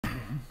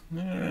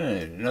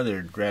Alright,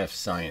 another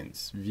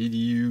DraftScience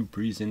video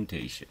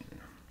presentation.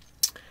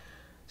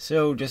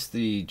 So, just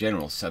the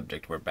general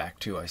subject we're back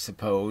to, I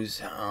suppose.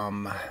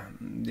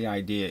 The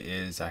idea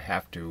is I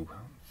have to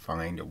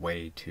find a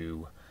way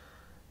to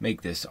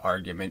make this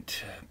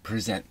argument,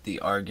 present the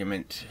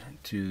argument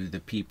to the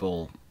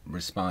people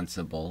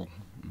responsible,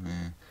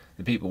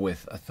 the people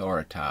with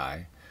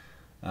authority,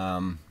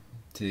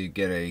 to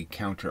get a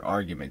counter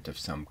argument of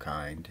some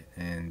kind.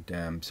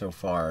 And so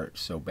far,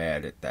 so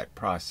bad at that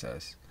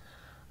process.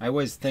 I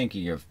was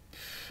thinking of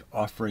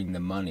offering the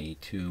money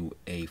to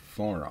a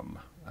forum,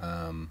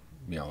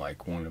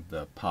 like one of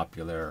the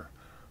popular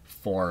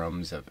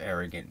forums of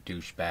arrogant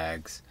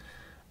douchebags,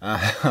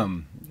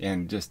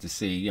 and just to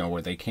see,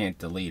 where they can't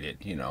delete it.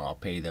 I'll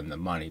pay them the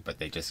money, but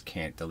they just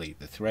can't delete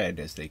the thread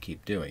as they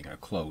keep doing, or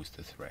close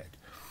the thread.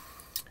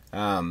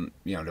 To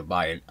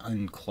buy an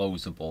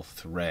unclosable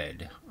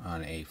thread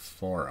on a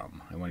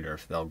forum. I wonder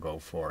if they'll go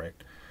for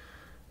it.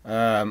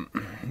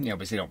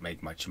 Because they don't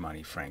make much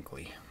money,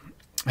 frankly.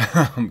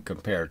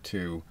 Compared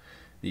to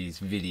these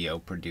video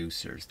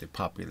producers, the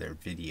popular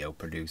video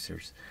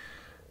producers,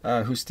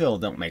 who still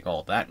don't make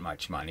all that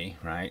much money,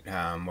 right?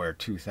 Where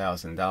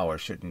 $2,000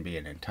 shouldn't be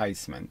an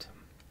enticement.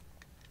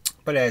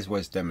 But as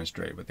was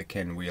demonstrated with the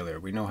Ken Wheeler,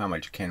 we know how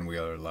much Ken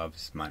Wheeler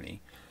loves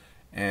money.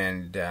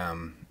 And,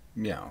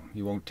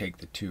 he won't take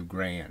the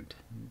 $2,000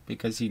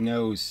 because he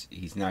knows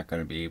he's not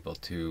going to be able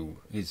to,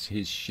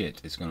 his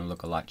shit is going to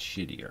look a lot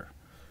shittier,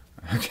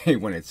 okay,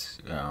 when it's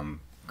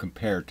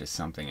compared to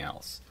something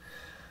else.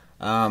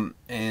 So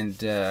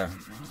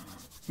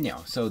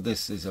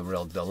this is a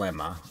real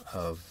dilemma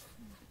of,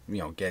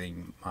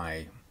 getting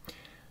my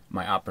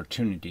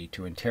opportunity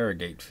to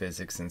interrogate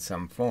physics in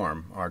some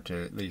form, or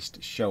to at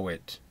least show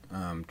it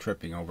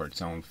tripping over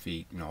its own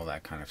feet and all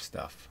that kind of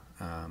stuff.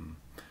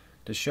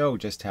 To show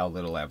just how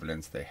little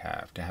evidence they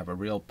have, to have a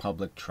real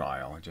public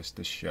trial, just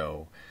to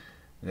show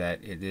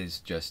that it is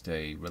just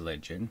a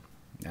religion.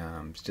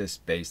 It's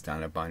just based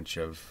on a bunch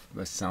of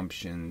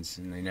assumptions,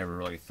 and they never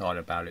really thought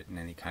about it in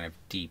any kind of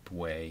deep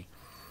way.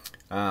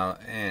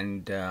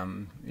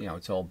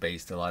 It's all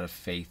based a lot of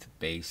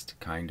faith-based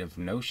kind of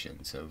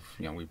notions of,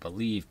 we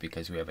believe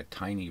because we have a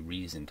tiny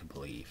reason to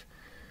believe.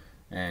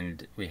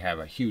 And we have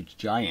a huge,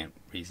 giant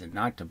reason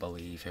not to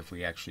believe if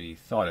we actually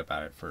thought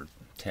about it for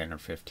 10 or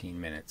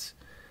 15 minutes.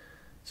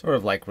 Sort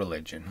of like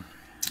religion.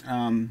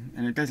 And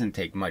it doesn't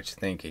take much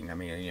thinking. I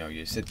mean,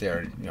 you sit there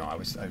and, I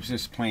was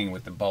just playing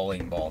with the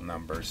bowling ball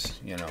numbers,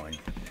 and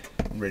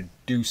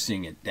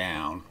reducing it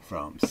down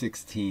from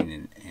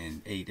 16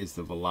 and 8 is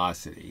the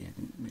velocity.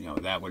 And,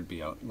 that would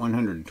be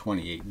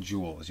 128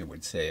 joules, you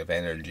would say, of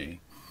energy.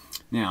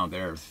 Now,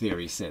 their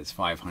theory says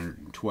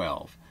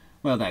 512.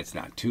 Well, that's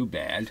not too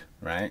bad,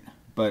 right?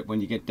 But when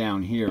you get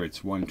down here,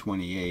 it's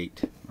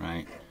 128,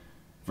 right?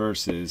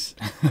 Versus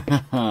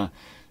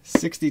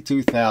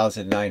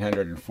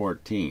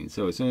 62,914.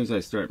 So as soon as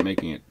I start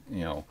making it,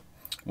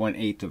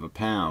 1/8 of a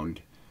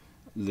pound,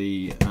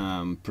 the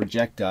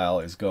projectile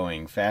is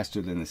going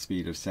faster than the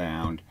speed of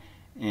sound,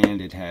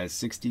 and it has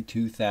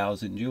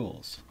 62,000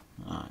 joules.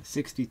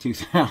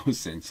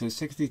 62,000. So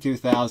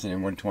 62,000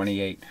 and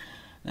 128.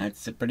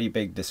 That's a pretty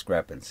big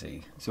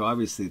discrepancy. So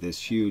obviously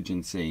this huge,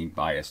 insane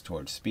bias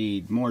towards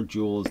speed, more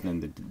joules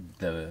than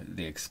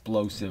the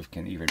explosive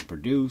can even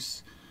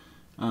produce.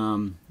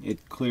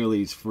 It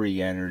clearly is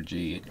free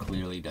energy. It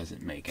clearly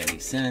doesn't make any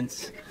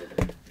sense.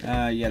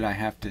 Yet I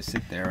have to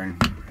sit there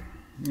and,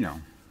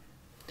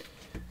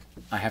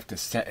 I have to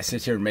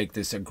sit here and make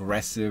this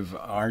aggressive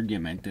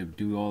argument, to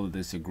do all of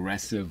this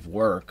aggressive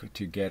work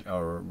to get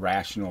a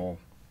rational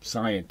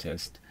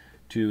scientist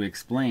to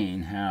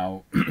explain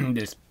how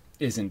this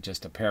isn't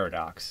just a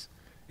paradox.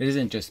 It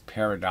isn't just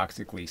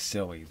paradoxically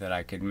silly that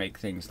I can make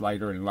things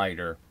lighter and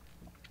lighter,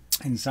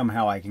 and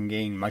somehow I can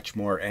gain much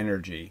more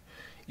energy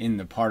in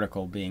the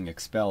particle being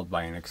expelled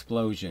by an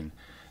explosion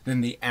than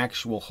the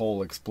actual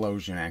whole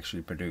explosion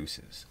actually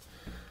produces.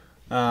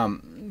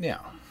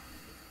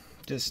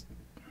 Just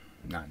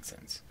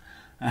nonsense.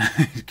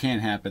 It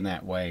can't happen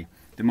that way.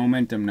 The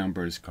momentum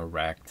number is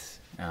correct.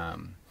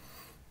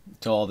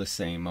 It's all the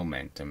same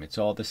momentum. It's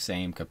all the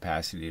same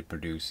capacity to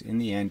produce, in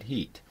the end,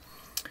 heat.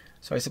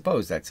 So I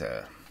suppose that's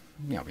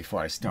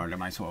before I start, I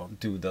might as well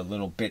do the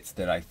little bits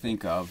that I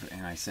think of,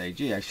 and I say,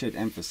 gee, I should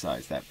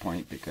emphasize that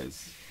point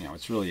because,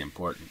 it's really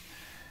important.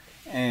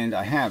 And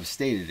I have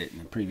stated it in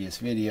the previous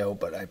video,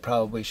 but I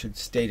probably should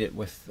state it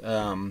with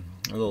a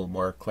little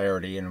more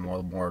clarity and a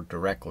little more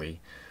directly,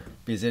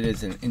 because it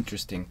is an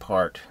interesting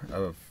part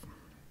of,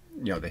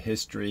 the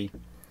history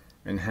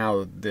and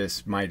how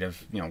this might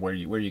have, where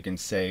you can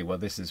say, well,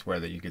 this is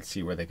where you could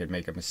see where they could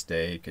make a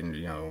mistake, and,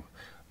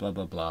 blah,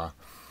 blah, blah.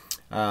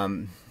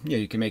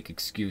 You can make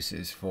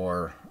excuses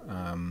for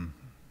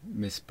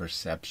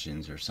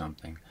misperceptions or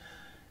something.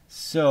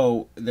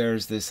 So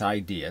there's this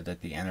idea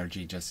that the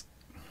energy just,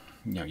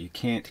 you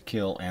can't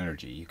kill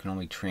energy. You can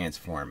only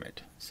transform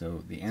it.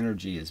 So the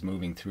energy is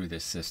moving through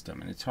this system.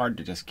 And it's hard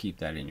to just keep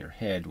that in your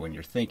head when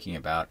you're thinking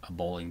about a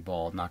bowling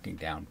ball knocking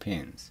down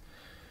pins.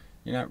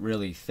 You're not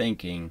really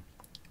thinking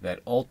that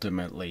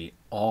ultimately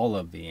all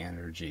of the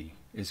energy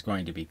is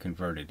going to be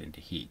converted into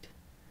heat.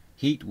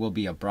 Heat will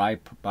be a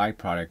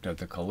byproduct of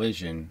the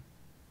collision,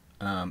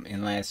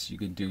 unless you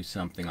can do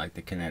something like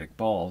the kinetic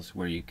balls,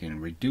 where you can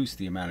reduce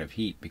the amount of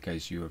heat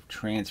because you have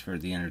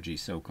transferred the energy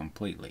so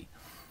completely,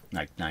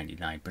 like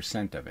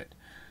 99% of it.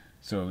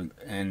 So,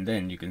 and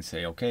then you can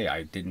say, okay,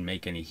 I didn't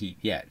make any heat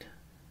yet,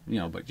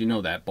 but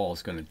that ball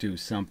is going to do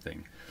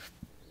something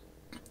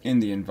in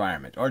the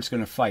environment, or it's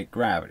going to fight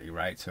gravity,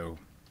 right? So,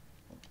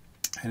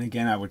 and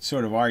again, I would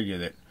sort of argue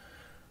that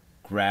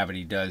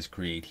gravity does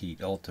create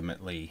heat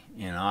ultimately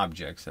in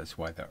objects. That's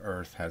why the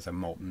Earth has a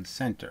molten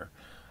center.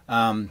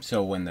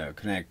 So when the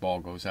kinetic ball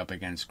goes up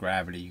against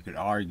gravity, you could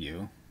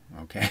argue,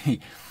 okay,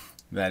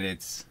 that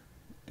it's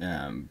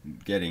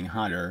getting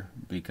hotter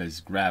because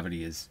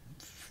gravity is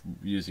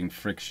using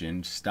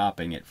friction,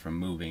 stopping it from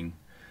moving,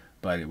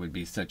 but it would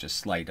be such a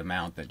slight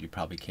amount that you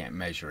probably can't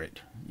measure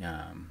it.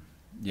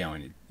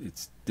 And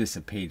it's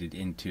dissipated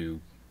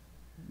into,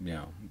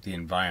 the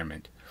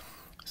environment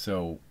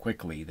so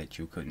quickly that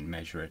you couldn't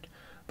measure it.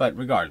 But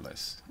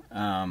regardless,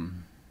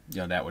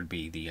 that would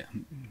be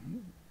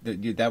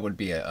that would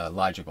be a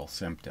logical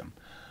symptom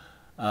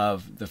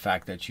of the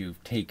fact that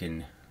you've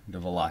taken the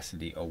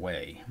velocity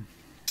away.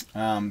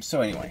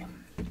 So anyway,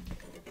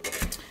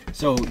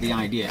 so the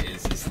idea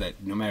is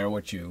that no matter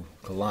what you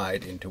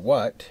collide into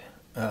what,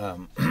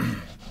 I've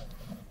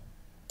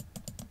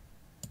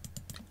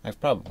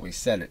probably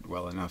said it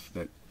well enough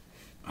that,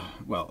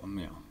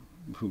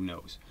 who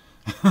knows?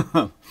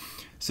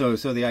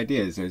 So the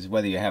idea is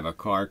whether you have a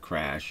car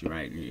crash,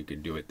 right? You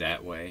could do it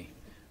that way,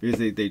 because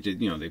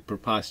they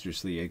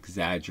preposterously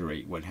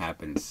exaggerate what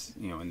happens,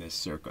 in this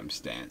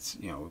circumstance.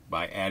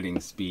 By adding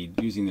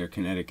speed, using their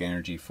kinetic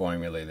energy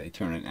formula, they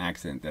turn an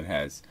accident that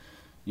has,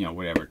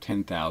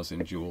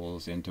 10,000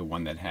 joules into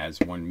one that has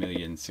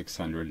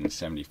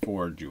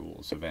 1,674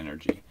 joules of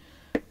energy.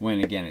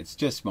 When again, it's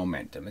just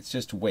momentum, it's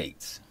just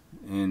weights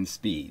and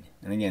speed.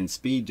 And again,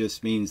 speed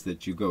just means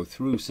that you go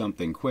through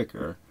something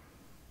quicker,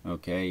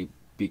 okay,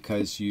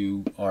 because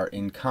you are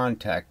in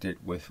contact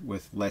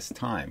with less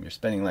time. You're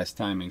spending less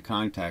time in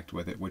contact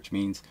with it, which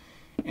means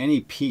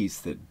any piece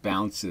that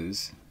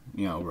bounces,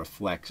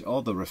 reflects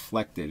all the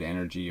reflected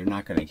energy. You're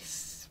not going to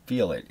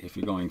feel it if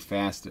you're going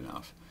fast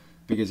enough,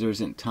 because there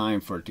isn't time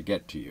for it to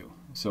get to you.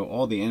 So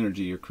all the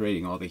energy you're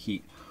creating, all the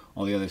heat,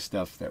 all the other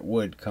stuff that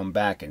would come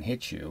back and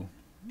hit you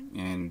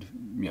and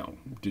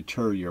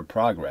deter your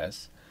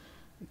progress,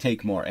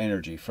 take more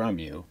energy from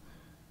you,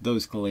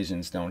 those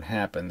collisions don't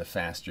happen the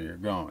faster you're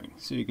going.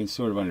 So you can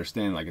sort of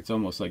understand, like, it's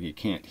almost like you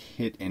can't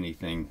hit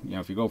anything.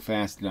 If you go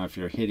fast enough,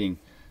 you're hitting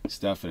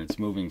stuff and it's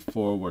moving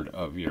forward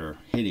of your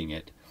hitting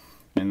it,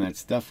 and that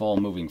stuff all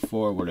moving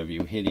forward of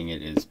you hitting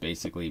it is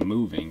basically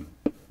moving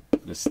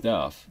the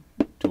stuff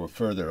to a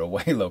further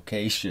away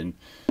location,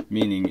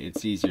 meaning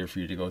it's easier for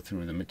you to go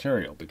through the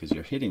material because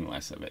you're hitting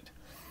less of it.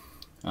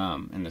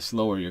 And the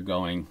slower you're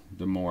going,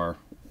 the more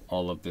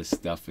all of this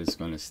stuff is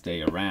going to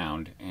stay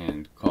around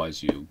and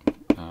cause you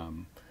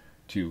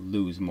to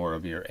lose more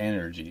of your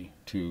energy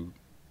to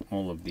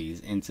all of these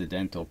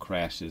incidental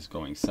crashes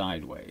going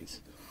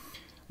sideways.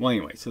 Well,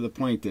 anyway, so the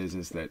point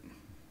is that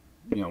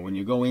when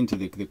you go into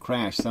the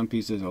crash, some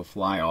pieces will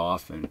fly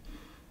off, and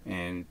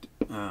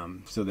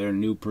so they're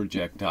new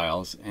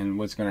projectiles, and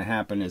what's going to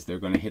happen is they're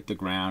going to hit the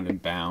ground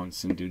and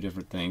bounce and do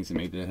different things, and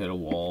maybe they'll hit a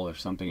wall or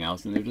something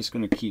else, and they're just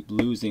going to keep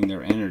losing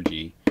their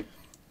energy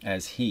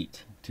as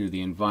heat to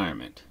the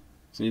environment.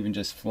 So even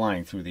just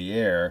flying through the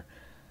air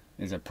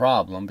is a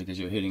problem, because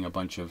you're hitting a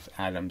bunch of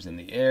atoms in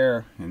the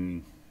air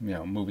and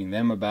moving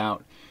them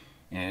about,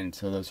 and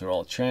so those are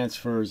all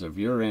transfers of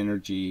your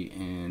energy,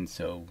 and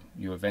so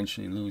you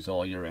eventually lose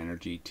all your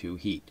energy to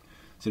heat.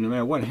 So no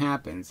matter what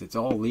happens, it's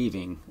all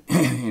leaving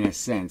in a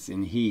sense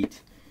in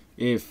heat,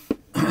 if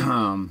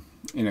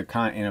in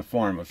a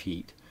form of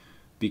heat,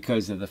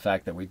 because of the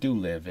fact that we do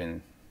live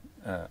in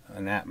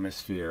an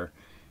atmosphere,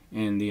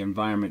 and the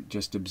environment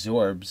just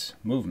absorbs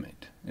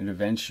movement and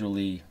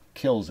eventually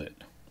kills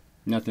it.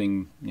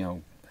 Nothing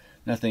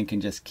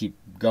can just keep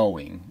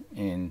going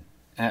in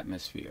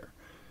atmosphere.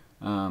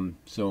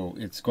 So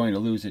it's going to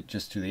lose it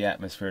just to the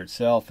atmosphere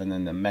itself, and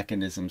then the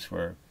mechanisms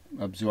for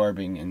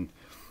absorbing, and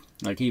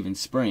like even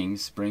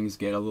springs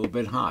get a little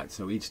bit hot.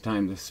 So each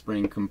time the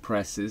spring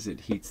compresses, it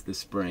heats the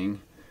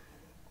spring,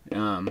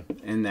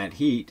 and that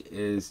heat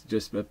is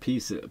just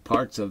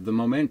parts of the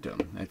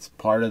momentum. That's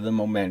part of the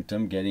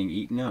momentum getting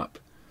eaten up.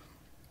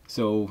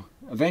 So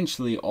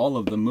eventually all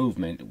of the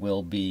movement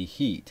will be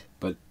heat,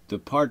 but the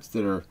parts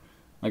that are,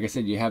 like I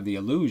said, you have the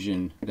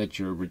illusion that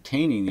you're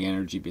retaining the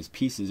energy because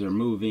pieces are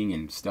moving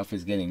and stuff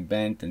is getting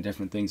bent and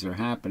different things are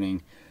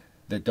happening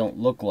that don't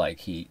look like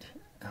heat,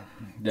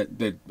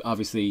 that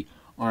obviously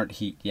aren't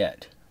heat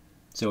yet.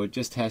 So it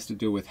just has to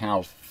do with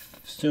how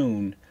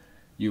soon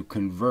you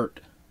convert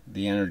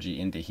the energy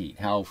into heat,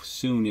 how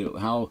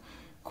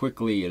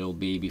quickly it'll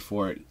be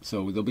before it.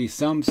 So there'll be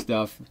some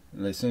stuff,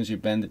 as soon as you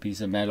bend the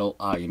piece of metal,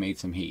 you made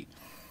some heat.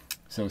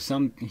 So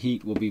some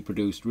heat will be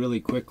produced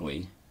really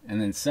quickly, And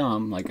then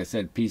some, like I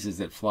said, pieces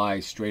that fly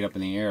straight up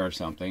in the air or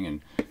something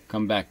and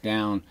come back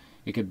down.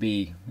 It could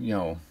be, you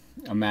know,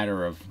 a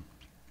matter of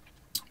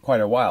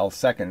quite a while,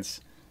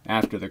 seconds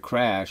after the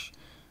crash,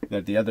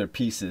 that the other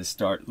pieces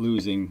start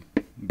losing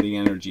the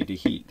energy to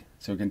heat.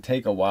 So it can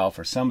take a while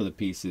for some of the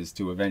pieces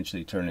to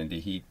eventually turn into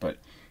heat, but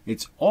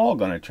it's all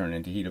going to turn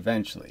into heat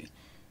eventually.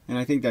 And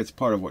I think that's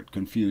part of what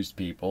confused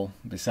people,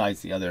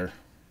 besides the other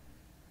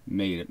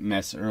made a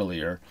mess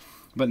earlier.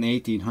 But in the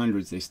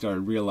 1800s, they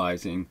started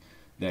realizing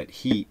that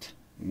heat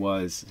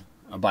was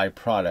a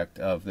byproduct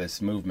of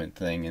this movement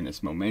thing and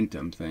this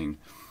momentum thing.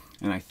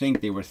 And I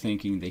think they were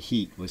thinking the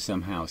heat was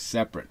somehow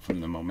separate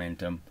from the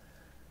momentum,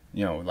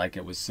 you know, like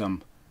it was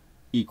some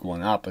equal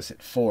and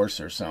opposite force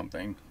or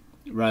something,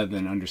 rather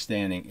than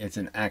understanding it's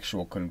an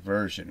actual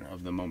conversion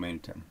of the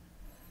momentum.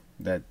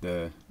 That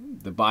the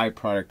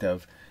byproduct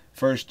of,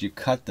 first you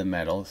cut the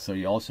metal, so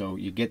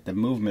you get the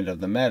movement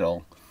of the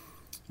metal,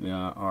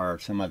 or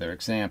some other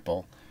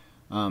example,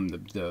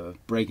 the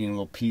breaking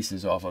little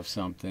pieces off of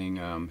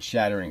something,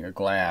 shattering a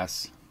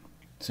glass.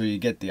 So you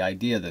get the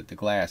idea that the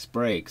glass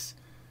breaks,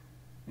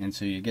 and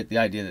so you get the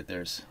idea that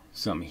there's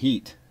some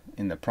heat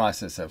in the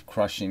process of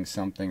crushing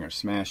something or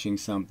smashing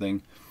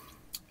something.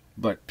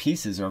 But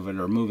pieces of it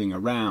are moving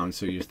around,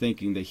 so you're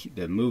thinking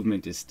the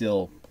movement is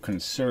still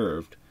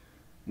conserved,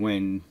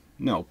 when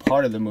no,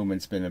 part of the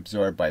movement's been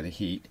absorbed by the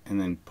heat, and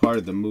then part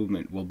of the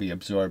movement will be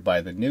absorbed by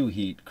the new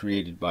heat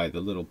created by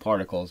the little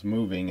particles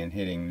moving and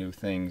hitting new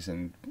things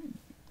and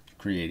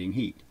creating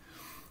heat.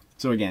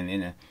 So again,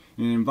 in an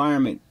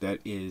environment that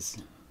is,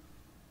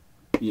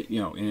 you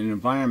know, in an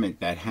environment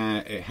that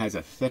it has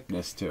a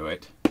thickness to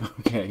it,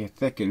 okay, a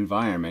thick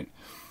environment,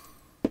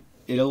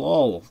 it'll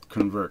all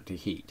convert to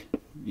heat.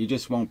 You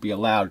just won't be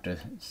allowed to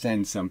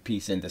send some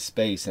piece into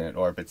space and it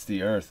orbits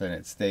the Earth and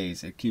it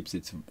stays, it keeps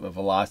its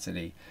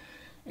velocity.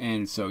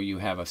 And so you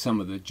have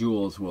some of the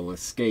joules will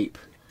escape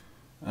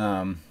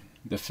the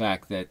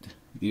fact that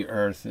the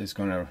Earth is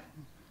going to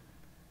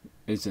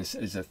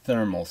is a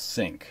thermal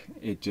sink.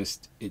 It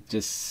just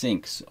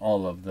sinks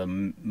all of the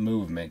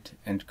movement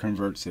and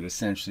converts it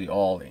essentially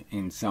all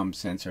in some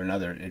sense or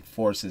another. It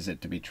forces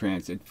it to be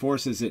it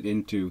forces it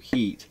into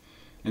heat,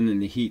 and then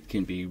the heat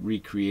can be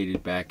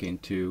recreated back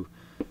into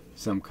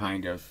some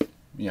kind of,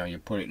 you know, you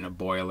put it in a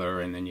boiler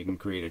and then you can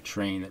create a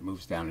train that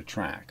moves down a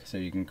track. So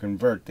you can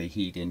convert the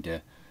heat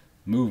into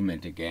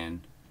movement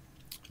again.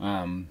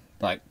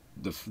 But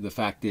the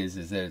fact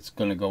is that it's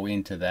going to go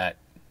into that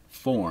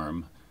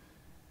form,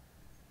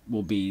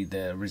 will be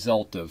the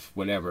result of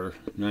whatever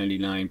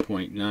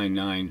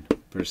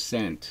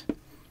 99.99%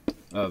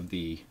 of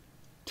the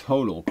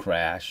total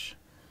crash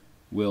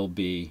will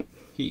be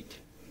heat.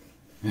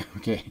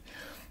 Okay.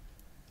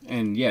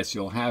 And yes,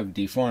 you'll have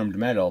deformed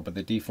metal, but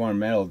the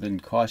deformed metal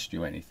didn't cost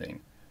you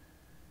anything.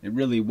 It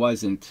really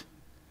wasn't.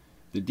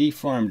 The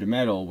deformed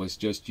metal was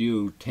just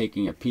you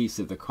taking a piece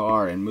of the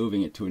car and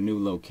moving it to a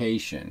new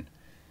location.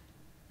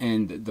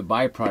 And the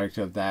byproduct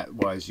of that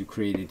was you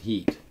created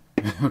heat.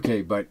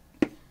 Okay, but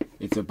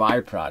it's a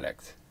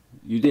byproduct.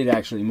 You did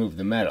actually move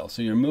the metal.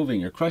 So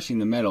you're crushing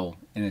the metal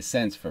in a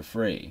sense for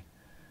free.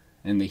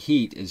 And the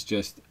heat is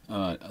just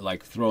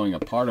like throwing a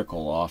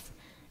particle off.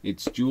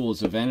 It's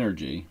joules of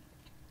energy.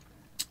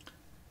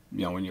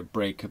 You know, when you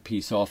break a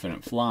piece off and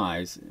it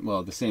flies,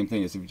 well, the same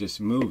thing as if you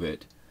just move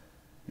it.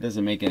 It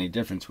doesn't make any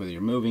difference whether you're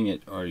moving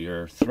it or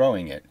you're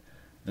throwing it.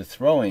 The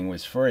throwing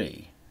was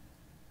free.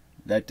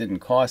 That didn't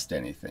cost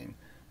anything,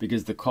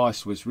 because the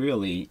cost was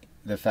really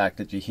the fact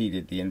that you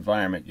heated the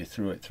environment you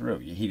threw it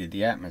through. You heated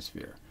the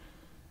atmosphere.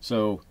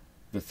 So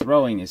the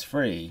throwing is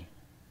free,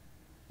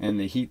 and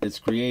the heat that's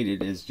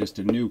created is just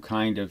a new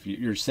kind of,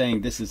 you're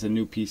saying this is a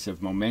new piece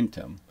of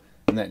momentum.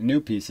 And that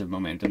new piece of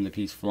momentum, the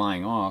piece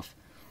flying off,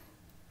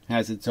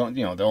 has its own,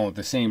 you know,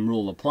 the same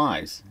rule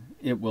applies.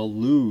 It will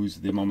lose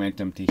the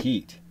momentum to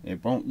heat.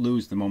 It won't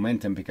lose the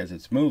momentum because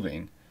it's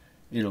moving.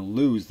 It'll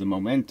lose the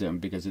momentum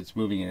because it's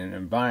moving in an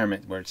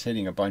environment where it's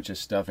hitting a bunch of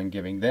stuff and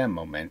giving them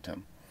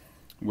momentum,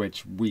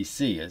 which we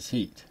see as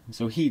heat.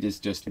 So heat is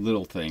just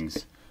little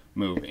things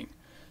moving.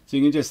 So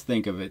you can just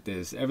think of it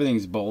as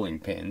everything's bowling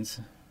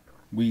pins.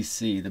 We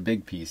see the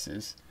big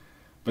pieces,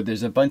 but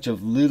there's a bunch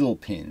of little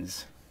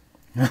pins.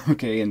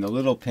 Okay, and the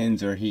little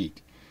pins are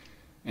heat.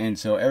 And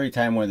so every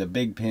time one of the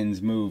big pins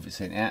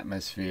moves in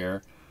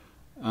atmosphere,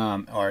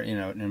 or in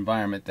an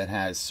environment that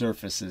has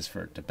surfaces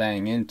for it to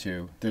bang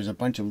into, there's a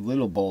bunch of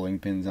little bowling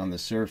pins on the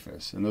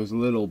surface, and those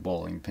little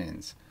bowling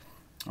pins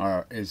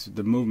is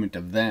the movement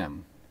of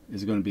them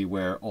is going to be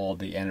where all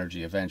the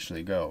energy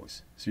eventually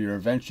goes. So you're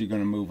eventually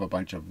going to move a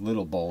bunch of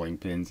little bowling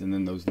pins, and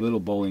then those little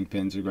bowling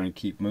pins are going to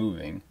keep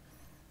moving.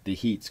 The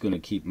heat's going to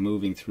keep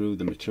moving through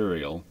the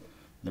material,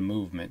 the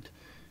movement.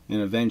 And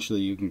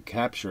eventually you can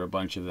capture a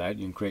bunch of that.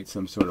 You can create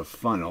some sort of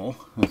funnel.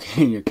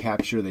 Okay, you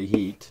capture the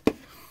heat,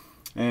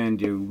 and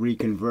you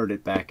reconvert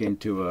it back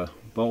into a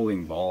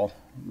bowling ball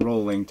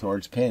rolling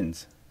towards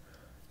pins.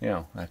 You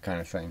know, that kind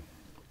of thing.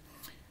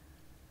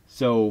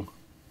 So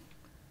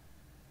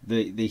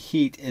the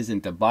heat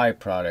isn't the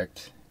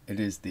byproduct. It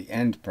is the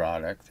end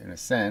product, in a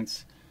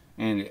sense.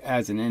 And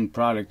as an end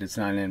product, it's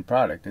not an end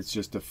product. It's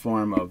just a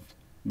form of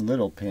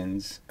little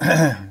pins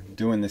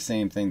doing the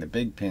same thing the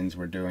big pins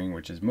were doing,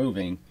 which is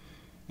moving,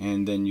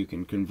 and then you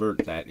can convert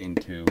that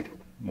into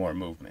more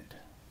movement.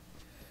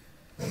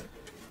 I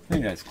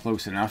think that's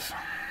close enough.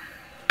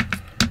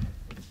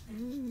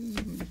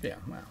 Yeah,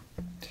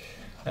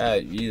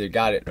 well, you either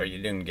got it or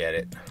you didn't get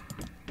it.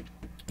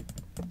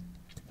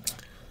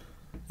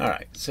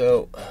 Alright,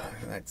 so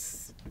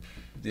that's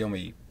the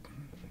only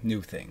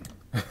new thing.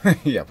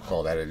 Yeah,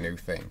 call that a new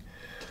thing.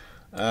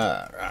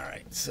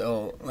 Alright,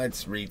 so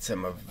let's read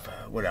some of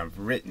what I've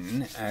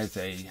written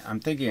I'm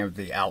thinking of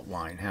the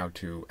outline, how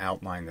to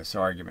outline this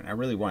argument. I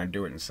really want to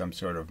do it in some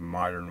sort of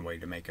modern way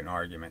to make an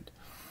argument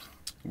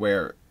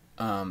where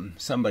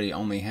somebody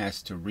only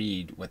has to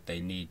read what they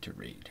need to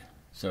read.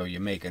 So you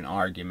make an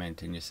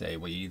argument and you say,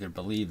 well, you either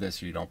believe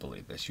this or you don't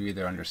believe this. You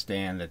either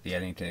understand that the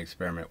Eddington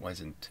experiment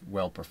wasn't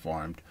well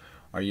performed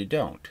or you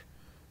don't.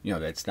 You know,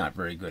 that's not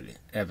very good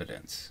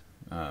evidence.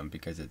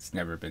 Because it's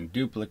never been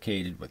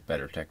duplicated with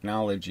better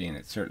technology, and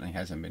it certainly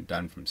hasn't been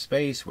done from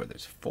space where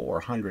there's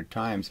 400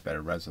 times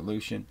better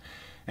resolution.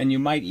 And you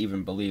might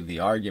even believe the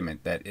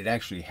argument that it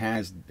actually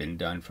has been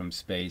done from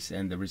space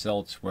and the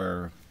results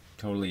were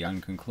totally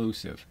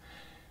unconclusive,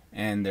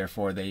 and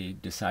therefore they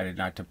decided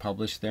not to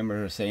publish them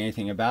or say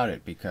anything about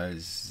it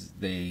because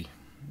they,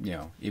 you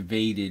know,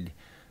 evaded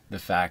the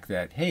fact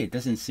that, hey, it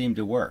doesn't seem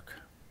to work,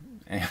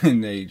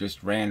 and they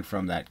just ran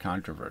from that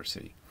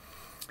controversy.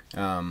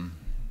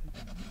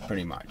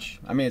 Pretty much.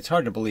 I mean, it's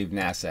hard to believe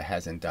NASA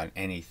hasn't done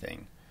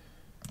anything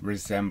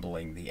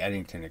resembling the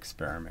Eddington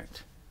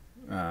experiment,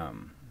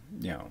 you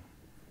know,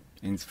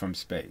 from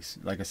space.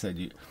 Like I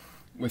said,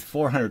 with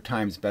 400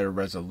 times better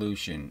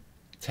resolution,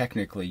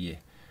 technically,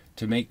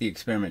 to make the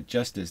experiment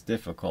just as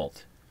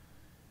difficult,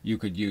 you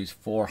could use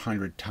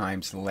 400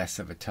 times less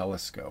of a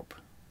telescope,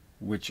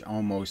 which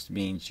almost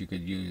means you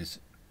could use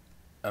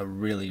a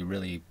really,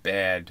 really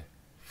bad,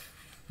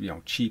 you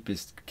know,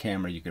 cheapest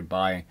camera you could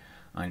buy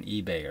on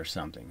eBay or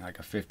something, like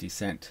a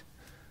 50-cent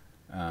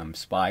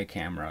spy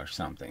camera or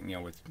something, you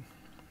know, with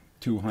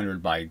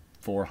 200 by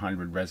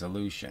 400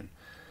 resolution.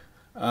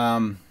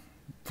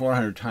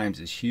 400 times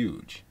is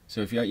huge.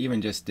 So if you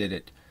even just did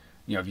it,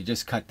 you know, if you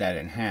just cut that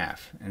in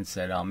half and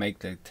said, I'll make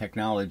the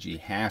technology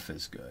half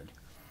as good,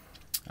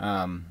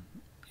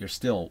 you're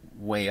still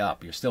way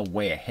up. You're still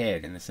way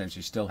ahead in the sense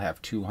you still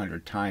have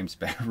 200 times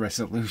better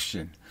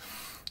resolution.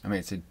 I mean,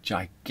 it's a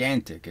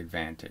gigantic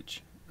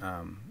advantage.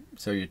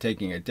 So you're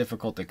taking a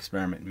difficult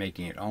experiment,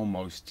 making it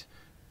almost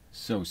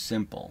so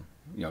simple,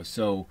 you know,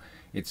 so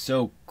it's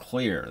so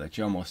clear that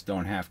you almost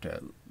don't have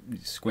to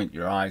squint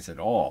your eyes at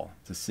all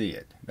to see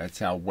it. That's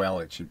how well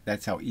it should,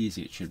 that's how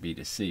easy it should be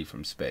to see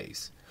from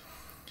space.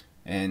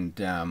 And,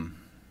 you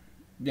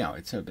know,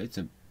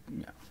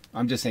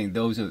 I'm just saying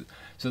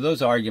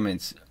those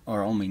arguments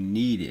are only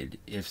needed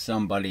if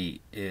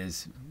somebody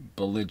is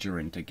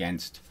belligerent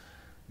against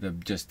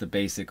just the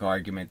basic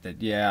argument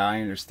that, yeah,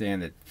 I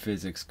understand that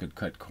physics could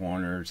cut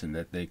corners and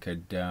that they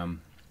could, you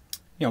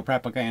know,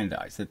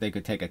 propagandize, that they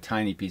could take a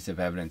tiny piece of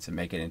evidence and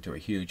make it into a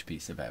huge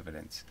piece of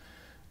evidence,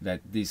 that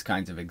these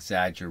kinds of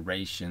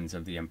exaggerations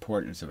of the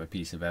importance of a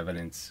piece of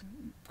evidence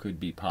could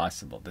be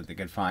possible, that they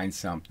could find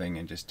something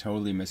and just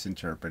totally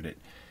misinterpret it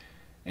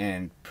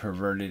and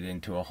pervert it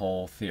into a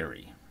whole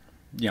theory.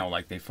 You know,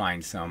 like they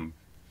find some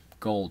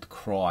gold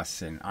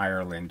cross in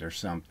Ireland or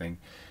something,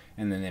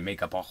 and then they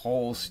make up a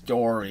whole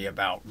story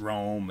about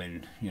Rome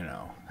and, you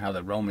know, how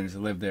the Romans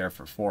lived there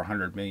for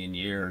 400 million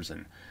years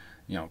and,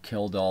 you know,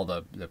 killed all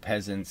the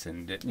peasants,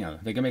 and, you know,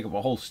 they can make up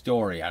a whole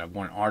story out of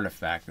one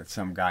artifact that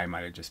some guy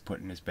might have just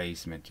put in his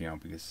basement, you know,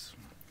 because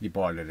he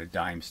bought it at a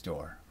dime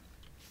store.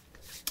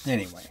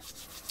 Anyway,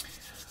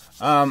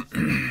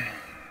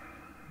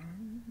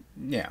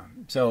 yeah,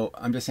 so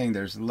I'm just saying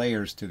there's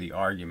layers to the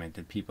argument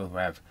that people who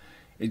have,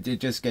 it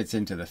just gets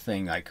into the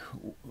thing like,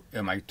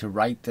 am I to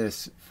write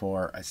this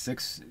for a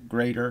 6th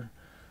grader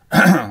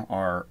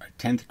or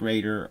a 10th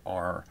grader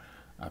or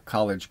a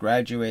college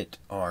graduate,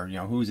 or, you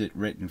know, who's it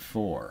written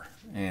for?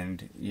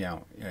 And, you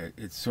know,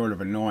 it's sort of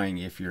annoying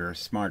if you're a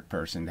smart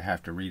person to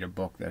have to read a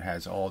book that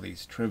has all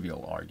these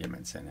trivial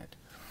arguments in it,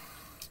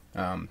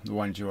 the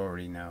ones you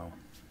already know,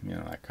 you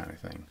know, that kind of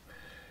thing.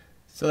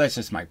 So that's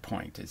just my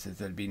point, is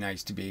that it'd be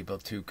nice to be able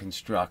to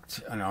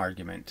construct an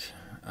argument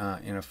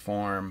in a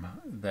form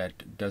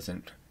that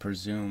doesn't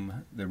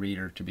presume the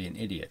reader to be an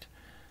idiot,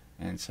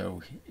 and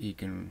so he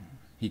can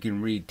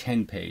read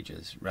 10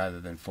 pages rather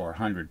than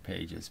 400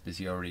 pages because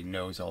he already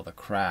knows all the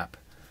crap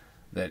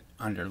that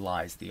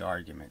underlies the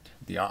argument,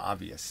 the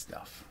obvious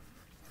stuff.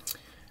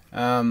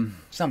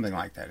 Something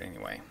like that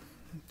anyway.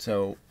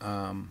 So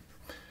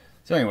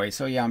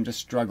yeah, I'm just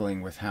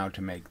struggling with how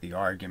to make the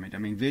argument. I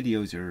mean,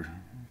 videos are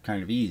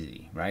kind of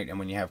easy, right? And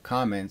when you have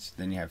comments,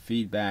 then you have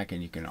feedback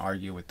and you can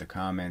argue with the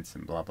comments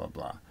and blah, blah,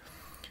 blah.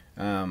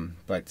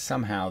 But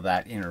somehow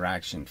that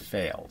interaction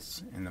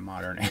fails in the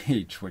modern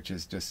age, which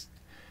is just,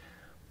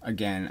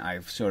 again,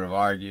 I've sort of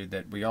argued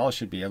that we all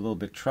should be a little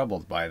bit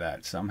troubled by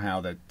that somehow,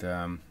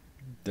 that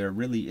there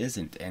really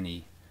isn't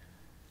any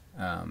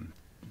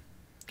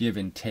give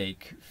and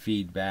take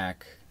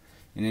feedback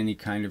in any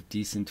kind of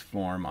decent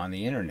form on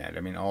the internet.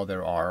 I mean, all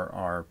there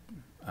are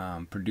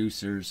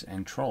producers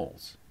and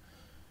trolls,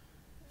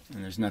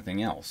 and there's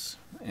nothing else.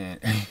 And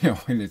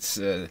and it's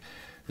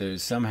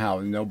there's somehow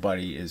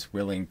nobody is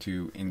willing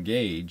to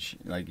engage.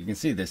 Like, you can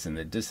see this in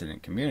the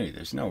dissident community.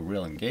 There's no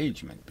real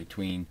engagement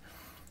between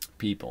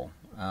people.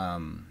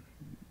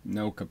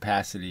 No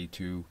capacity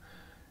to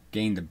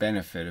gain the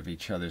benefit of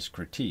each other's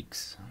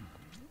critiques.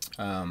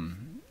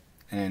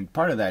 And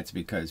part of that's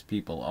because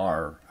people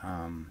are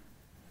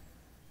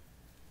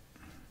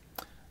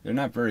they're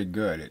not very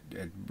good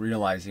at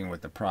realizing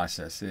what the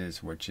process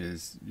is, which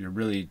is you're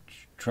really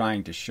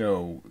trying to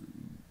show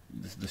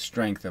the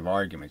strength of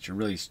arguments. You're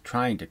really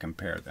trying to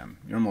compare them.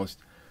 You're almost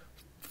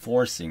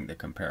forcing the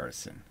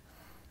comparison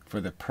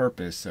for the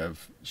purpose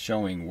of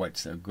showing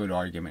what a good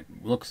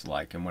argument looks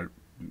like and what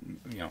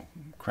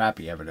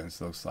crappy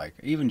evidence looks like.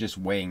 Even just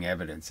weighing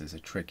evidence is a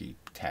tricky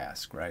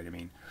task, right? I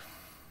mean,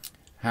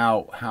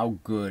 how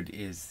good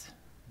is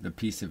the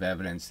piece of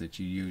evidence that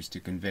you use to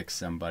convict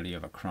somebody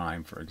of a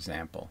crime, for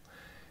example?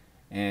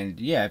 And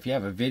yeah, if you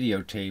have a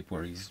videotape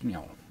where he's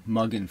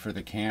mugging for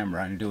the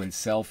camera and doing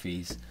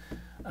selfies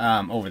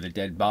over the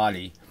dead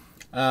body,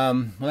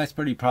 well, that's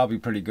probably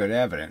pretty good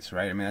evidence,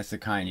 right? I mean, that's the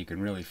kind you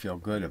can really feel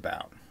good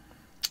about.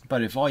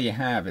 But if all you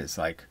have is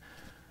like,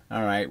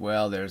 all right,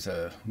 well, there's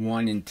a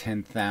 1 in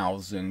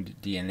 10,000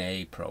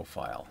 DNA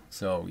profile.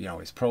 So,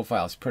 his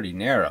profile is pretty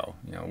narrow.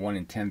 1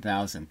 in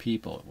 10,000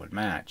 people it would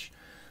match.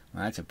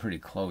 Well, that's a pretty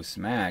close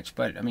match.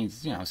 But, I mean,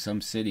 some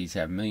cities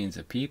have millions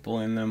of people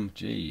in them.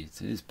 Gee, it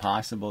is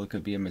possible it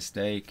could be a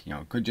mistake.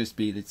 It could just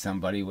be that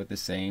somebody with the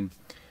same...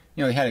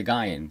 they had a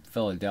guy in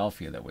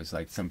Philadelphia that was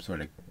like some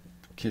sort of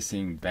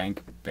kissing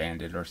bank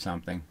bandit or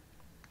something.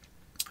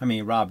 I mean,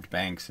 he robbed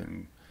banks,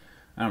 and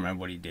I don't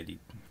remember what he did. He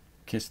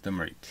kissed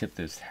them, or he tipped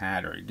his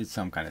hat, or he did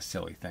some kind of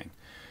silly thing.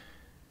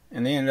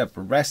 And they ended up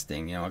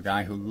arresting, a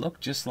guy who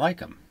looked just like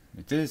him.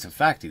 It is a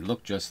fact, he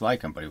looked just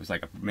like him, but he was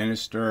like a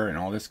minister and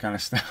all this kind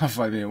of stuff.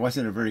 I mean, it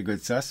wasn't a very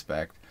good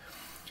suspect.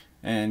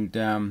 And,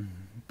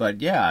 but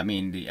yeah, I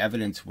mean, the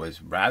evidence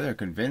was rather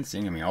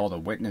convincing. I mean, all the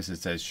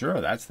witnesses said, sure,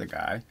 that's the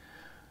guy.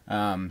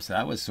 So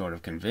that was sort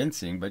of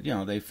convincing, but,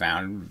 they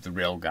found the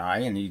real guy,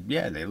 and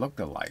they looked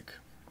alike.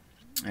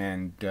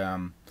 And,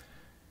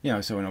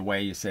 so in a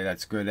way you say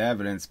that's good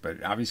evidence,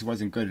 but obviously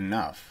wasn't good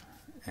enough.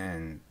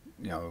 And,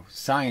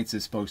 science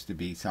is supposed to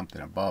be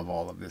something above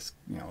all of this,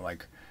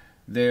 like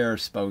they're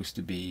supposed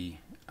to be,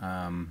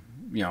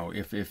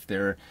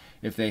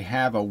 if they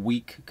have a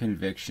weak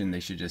conviction, they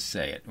should just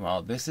say it.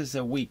 Well, this is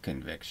a weak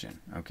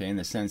conviction, okay, in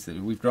the sense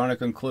that we've drawn a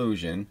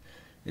conclusion.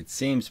 It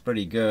seems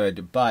pretty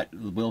good, but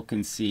we'll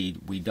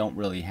concede we don't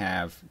really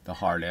have the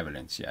hard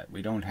evidence yet.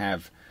 We don't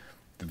have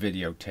the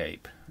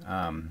videotape.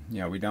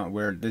 We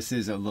don't. This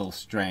is a little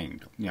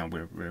strained.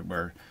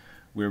 We're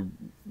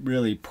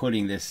really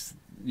putting this.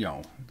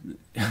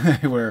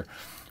 We're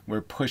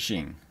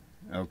pushing,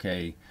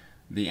 okay,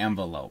 the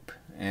envelope,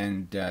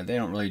 and they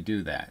don't really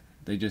do that.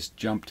 They just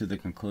jump to the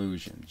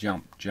conclusion.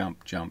 Jump,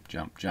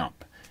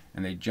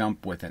 and they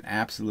jump with an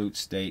absolute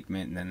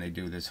statement, and then they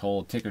do this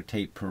whole ticker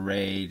tape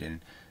parade,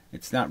 and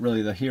it's not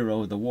really the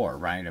hero of the war,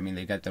 right? I mean,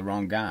 they got the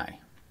wrong guy,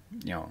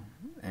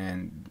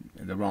 and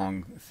the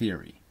wrong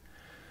theory.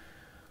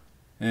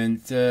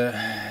 And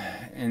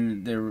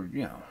they're,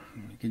 you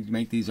can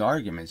make these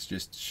arguments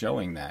just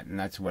showing that, and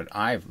that's what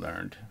I've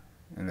learned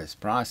in this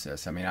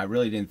process. I mean, I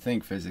really didn't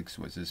think physics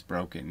was as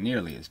broken,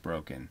 nearly as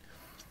broken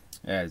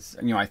as,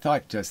 I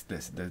thought just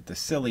the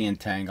silly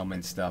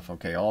entanglement stuff,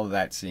 okay, all of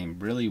that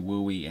seemed really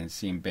wooey and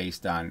seemed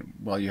based on,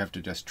 well, you have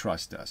to just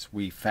trust us.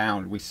 We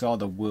saw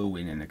the woo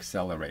in an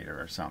accelerator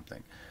or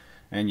something.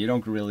 And you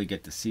don't really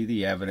get to see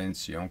the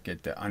evidence. You don't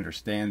get to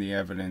understand the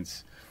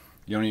evidence.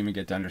 You don't even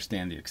get to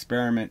understand the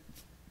experiment.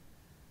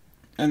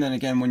 And then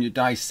again, when you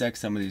dissect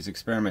some of these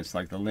experiments,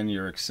 like the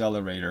linear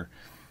accelerator,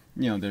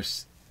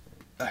 there's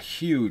a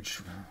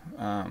huge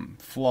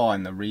flaw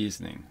in the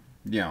reasoning.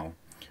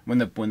 When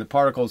the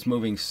particle's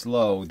moving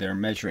slow, they're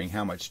measuring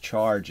how much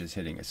charge is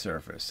hitting a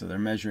surface. So they're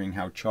measuring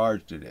how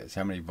charged it is,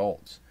 how many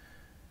volts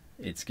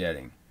it's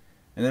getting.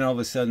 And then all of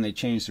a sudden they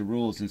change the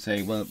rules and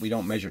say, well, we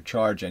don't measure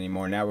charge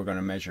anymore. Now we're going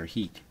to measure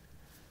heat.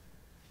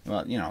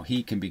 Well,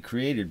 heat can be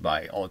created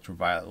by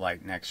ultraviolet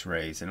light and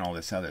X-rays and all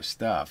this other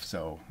stuff.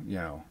 So,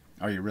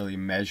 are you really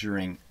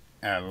measuring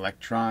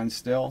electrons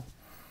still?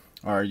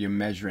 Or are you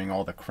measuring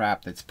all the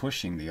crap that's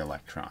pushing the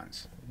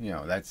electrons?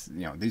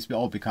 These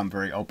all become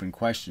very open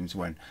questions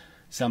when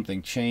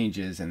something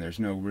changes and there's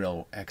no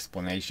real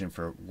explanation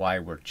for why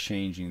we're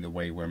changing the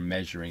way we're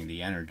measuring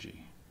the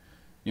energy.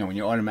 When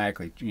you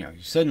automatically, you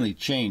suddenly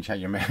change how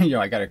you're,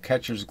 I got a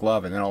catcher's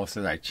glove and then all of a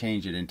sudden I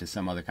change it into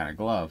some other kind of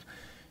glove.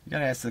 You got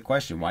to ask the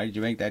question, why did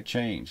you make that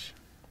change?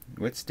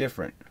 What's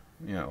different?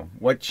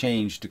 What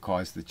changed to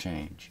cause the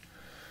change?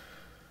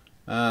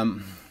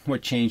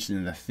 What changed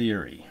in the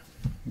theory?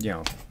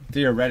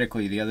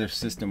 Theoretically, the other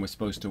system was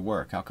supposed to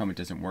work. How come it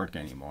doesn't work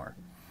anymore?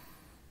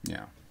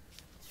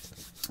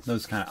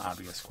 Those kind of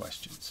obvious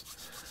questions.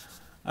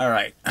 All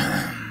right.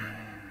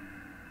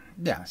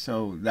 Yeah,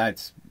 so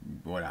that's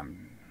what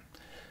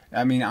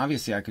I mean,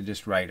 obviously, I could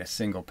just write a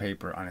single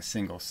paper on a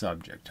single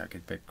subject. I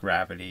could pick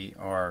gravity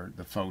or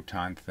the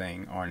photon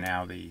thing or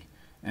now the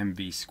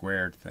mv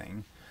squared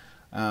thing.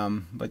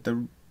 But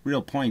the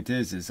real point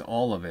is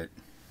all of it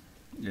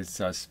is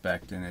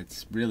suspect, and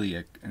it's really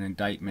an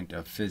indictment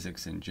of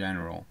physics in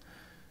general,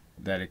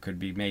 that it could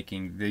be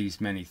making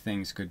these many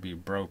things could be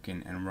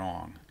broken and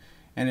wrong.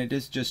 And it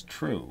is just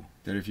true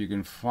that if you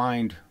can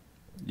find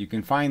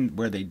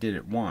where they did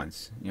it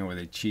once, where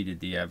they cheated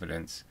the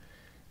evidence,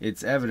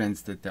 it's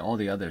evidence that all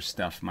the other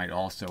stuff might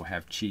also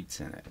have cheats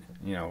in it,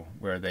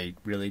 where they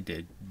really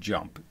did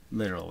jump,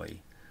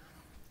 literally,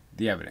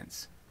 the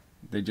evidence.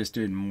 They just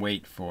didn't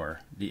wait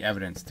for the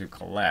evidence to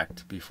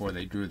collect before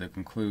they drew the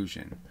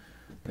conclusion.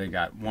 They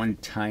got one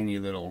tiny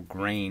little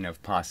grain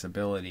of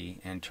possibility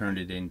and turned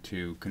it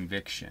into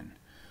conviction.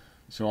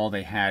 So all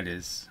they had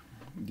is,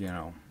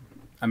 a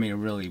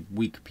really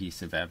weak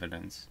piece of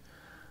evidence.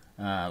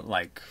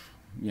 Like,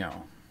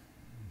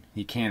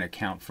 he can't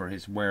account for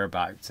his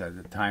whereabouts at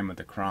the time of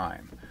the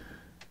crime.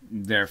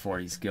 Therefore,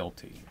 he's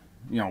guilty.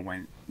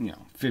 When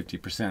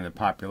 50% of the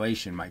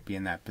population might be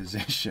in that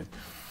position,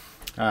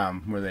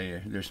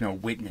 where there's no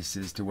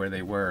witnesses to where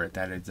they were at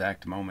that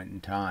exact moment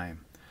in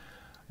time.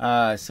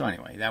 So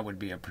anyway, that would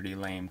be a pretty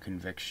lame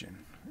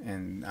conviction,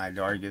 and I'd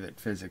argue that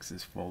physics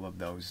is full of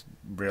those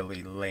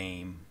really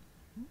lame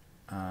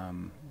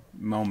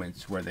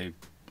moments where they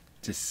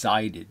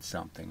decided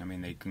something. I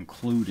mean, they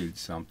concluded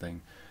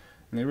something,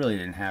 and they really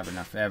didn't have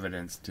enough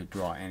evidence to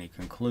draw any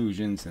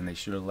conclusions, and they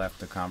should have left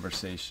the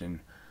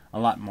conversation a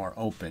lot more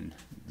open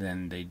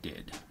than they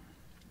did.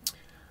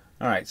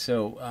 All right,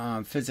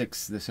 so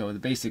physics, so the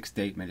basic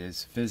statement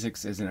is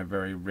physics isn't a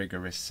very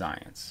rigorous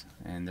science,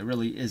 and there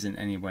really isn't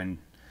anyone,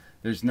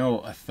 there's no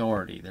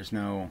authority, there's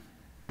no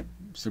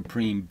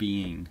supreme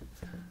being,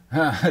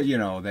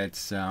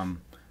 that's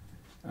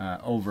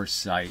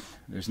oversight.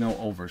 There's no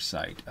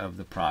oversight of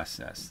the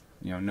process.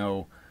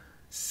 No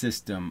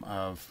system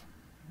of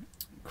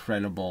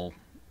credible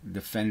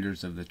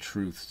defenders of the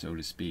truth, so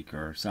to speak,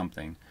 or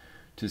something,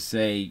 to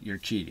say you're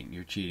cheating,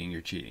 you're cheating,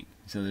 you're cheating.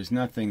 So there's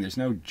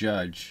no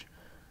judge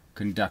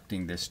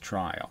conducting this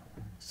trial.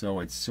 So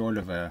it's sort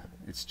of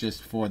it's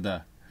just for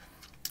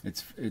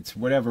it's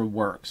whatever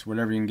works,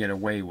 whatever you can get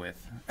away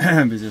with,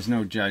 because there's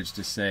no judge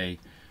to say,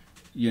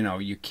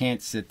 you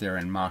can't sit there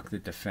and mock the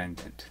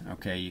defendant,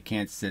 okay? You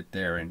can't sit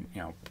there and,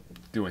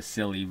 do a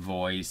silly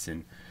voice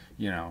and,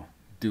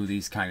 do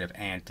these kind of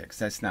antics.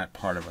 That's not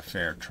part of a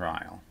fair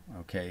trial,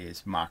 okay?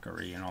 It's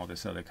mockery and all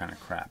this other kind of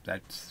crap.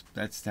 That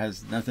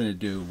has nothing to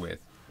do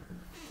with,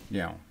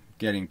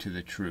 getting to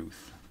the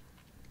truth.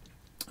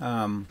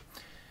 And,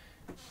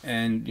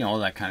 all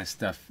that kind of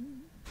stuff.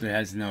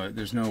 There's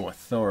no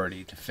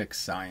authority to fix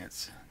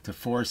science, to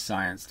force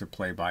science to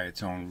play by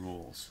its own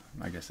rules.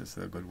 I guess that's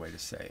a good way to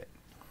say it.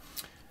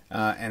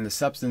 And the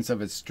substance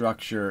of its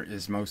structure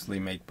is mostly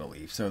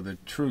make-believe. So the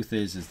truth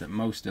is that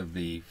most of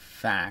the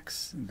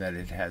facts that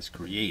it has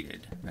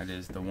created, that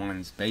is, the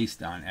ones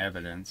based on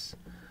evidence,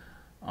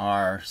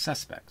 are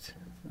suspect.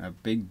 A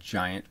big,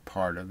 giant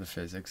part of the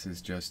physics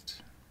is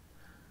just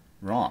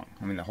wrong.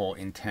 I mean, the whole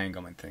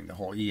entanglement thing, the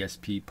whole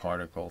ESP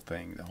particle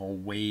thing, the whole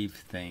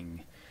wave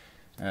thing,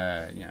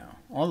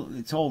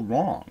 it's all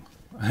wrong.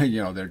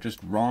 They're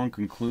just wrong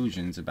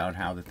conclusions about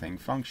how the thing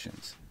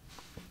functions.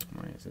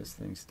 Why is this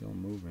thing still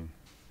moving?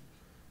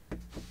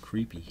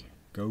 Creepy.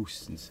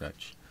 Ghosts and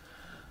such.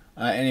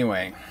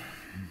 Anyway.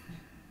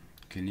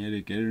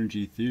 Kinetic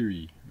energy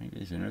theory. Maybe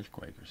it's an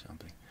earthquake or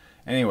something.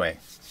 Anyway.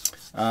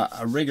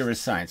 A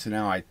rigorous science. So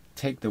now I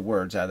take the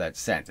words out of that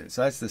sentence.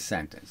 So that's the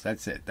sentence.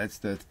 That's it.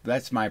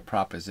 That's my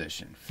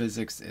proposition.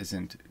 Physics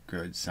isn't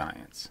good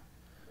science.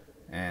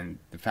 And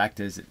the fact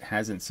is, it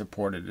hasn't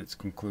supported its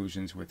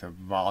conclusions with a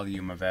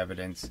volume of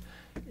evidence.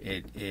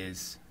 It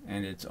is,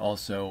 and it's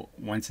also,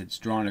 once it's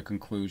drawn a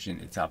conclusion,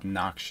 it's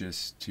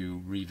obnoxious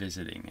to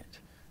revisiting it.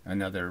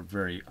 Another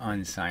very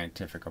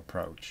unscientific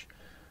approach.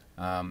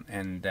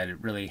 And that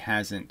it really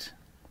hasn't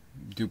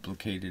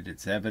duplicated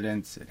its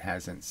evidence. It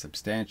hasn't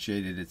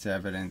substantiated its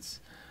evidence.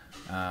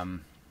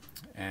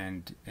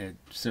 And it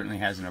certainly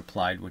hasn't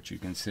applied what you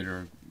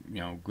consider,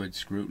 good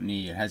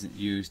scrutiny. It hasn't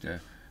used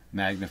a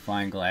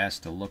magnifying glass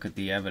to look at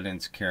the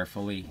evidence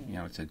carefully.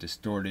 It's a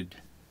distorted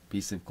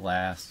piece of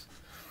glass,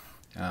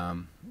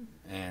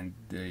 and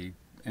the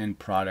end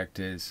product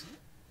is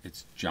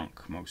it's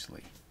junk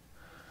mostly.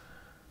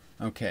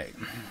 Okay,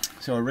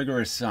 so a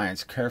rigorous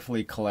science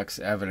carefully collects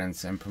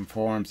evidence and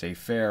performs a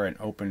fair and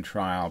open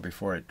trial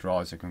before it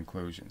draws a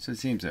conclusion. So it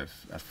seems a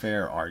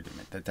fair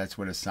argument that that's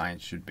what a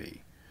science should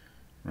be,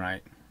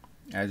 right?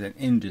 As an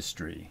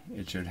industry,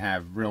 it should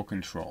have real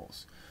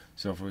controls.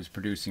 So if it was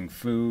producing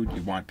food,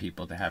 you want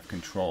people to have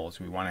controls.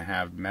 We want to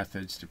have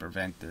methods to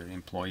prevent the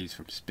employees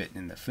from spitting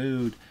in the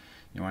food.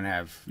 You want to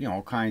have,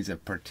 all kinds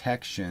of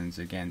protections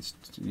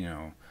against,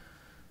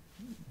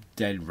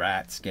 dead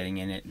rats getting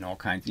in it and all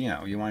kinds.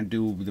 You want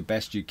to do the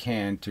best you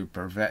can to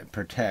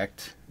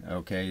protect,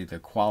 okay, the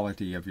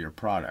quality of your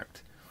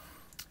product.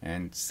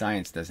 And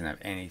science doesn't have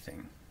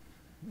anything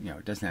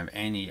it doesn't have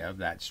any of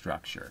that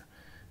structure.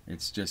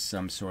 It's just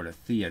some sort of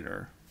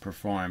theater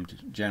performed,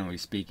 generally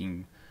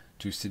speaking,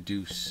 to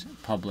seduce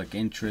public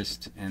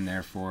interest and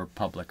therefore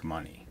public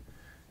money.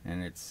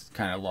 And it's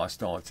kind of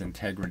lost all its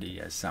integrity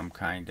as some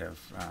kind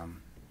of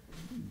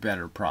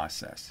better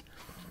process.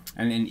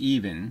 And then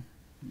even,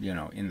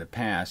 in the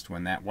past,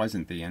 when that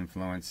wasn't the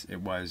influence,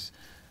 it was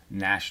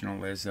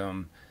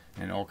nationalism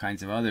and all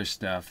kinds of other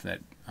stuff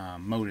that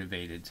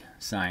motivated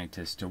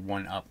scientists to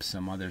one-up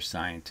some other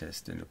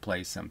scientist and to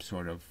play some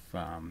sort of,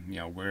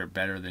 we're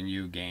better than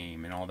you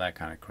game and all that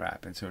kind of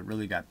crap. And so it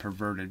really got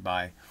perverted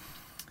by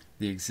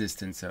the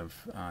existence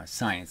of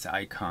science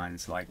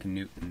icons like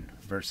Newton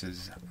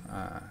versus,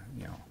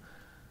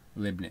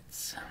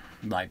 Leibniz.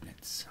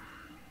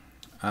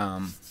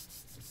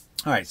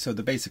 All right, so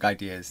the basic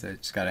idea is that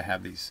it's got to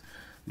have these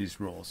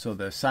rules. So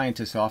the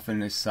scientists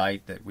often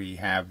cite that we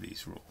have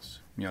these rules,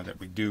 that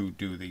we do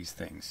these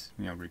things,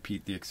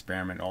 repeat the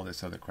experiment, all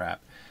this other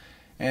crap.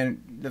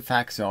 And the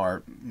facts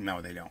are, no,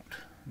 they don't.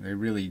 They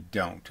really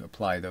don't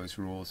apply those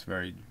rules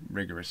very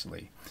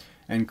rigorously.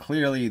 And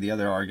clearly the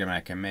other argument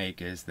I can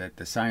make is that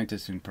the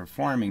scientists in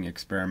performing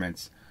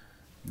experiments,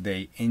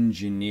 they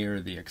engineer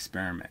the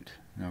experiment.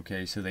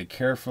 Okay, so they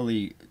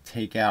carefully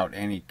take out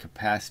any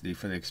capacity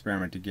for the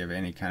experiment to give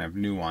any kind of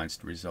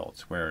nuanced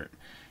results where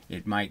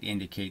it might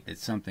indicate that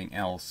something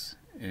else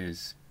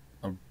is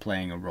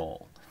playing a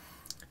role.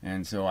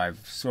 And so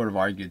I've sort of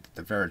argued that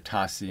the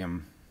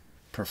Veritasium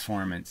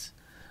performance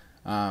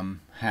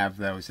have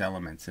those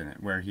elements in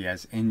it, where he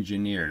has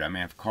engineered. I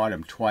mean, I've caught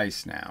him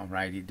twice now,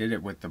 right? He did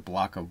it with the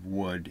block of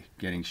wood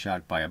getting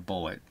shot by a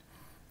bullet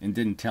and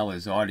didn't tell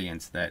his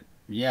audience that,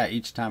 yeah,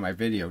 each time I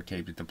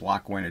videotaped it, the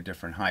block went a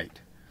different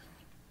height.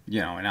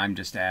 And I'm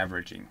just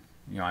averaging.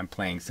 I'm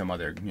playing some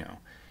other,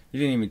 he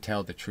didn't even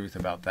tell the truth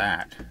about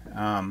that.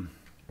 And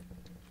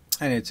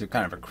it's a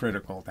kind of a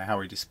critical to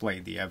how he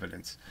displayed the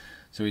evidence.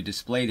 So he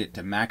displayed it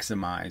to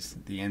maximize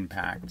the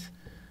impact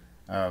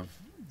of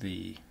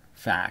the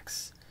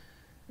facts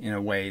in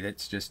a way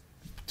that's just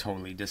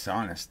totally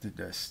dishonest,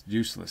 just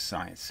useless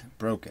science,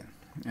 broken.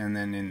 And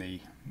then in the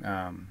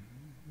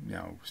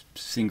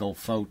single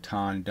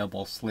photon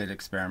double slit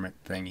experiment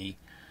thingy,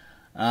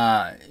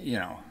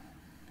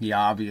 he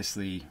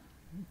obviously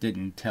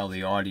didn't tell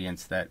the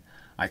audience that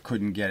I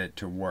couldn't get it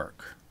to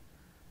work.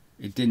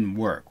 It didn't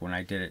work when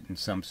I did it in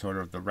some sort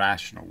of the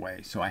rational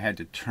way. So I had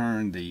to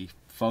turn the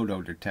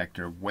photo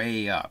detector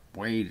way up,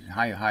 way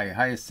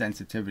highest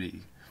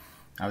sensitivity.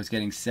 I was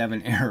getting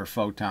 7 error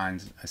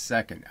photons a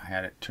second. I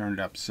had it turned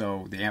up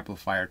so, the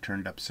amplifier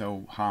turned up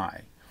so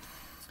high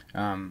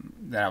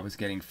that I was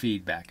getting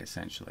feedback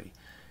essentially.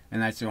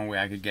 And that's the only way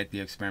I could get the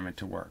experiment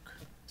to work.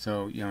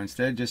 So,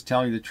 instead of just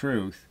telling the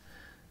truth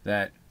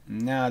that,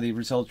 no, the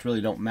results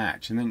really don't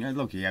match. And then,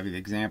 look, you have the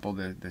example,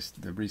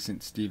 the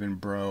recent Stephen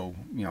Bro,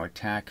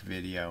 attack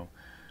video,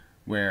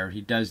 where he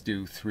does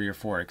do 3 or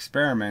 4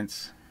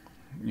 experiments,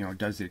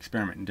 does the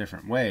experiment in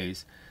different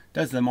ways,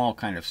 does them all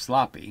kind of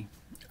sloppy.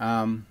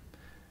 And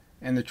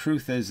the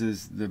truth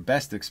is the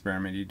best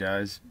experiment he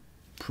does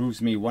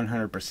proves me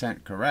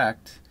 100%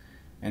 correct,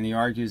 and he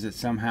argues that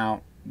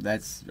somehow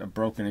that's a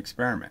broken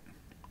experiment,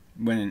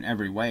 when in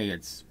every way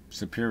it's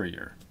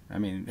superior. I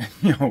mean,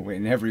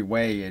 in every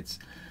way it's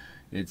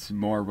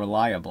more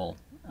reliable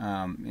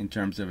in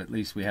terms of at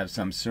least we have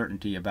some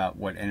certainty about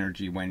what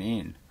energy went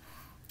in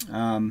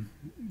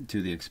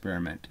to the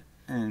experiment.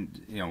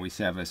 And, we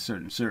have a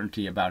certain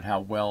certainty about how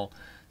well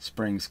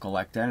springs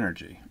collect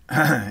energy.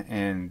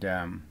 And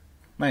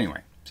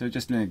anyway, so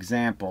just an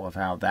example of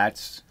how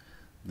that's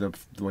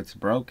what's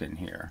broken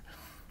here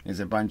is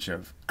a bunch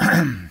of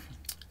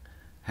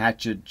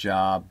hatchet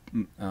job,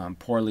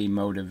 poorly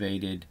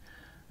motivated,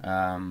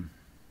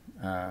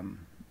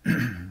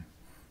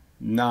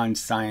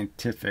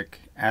 non-scientific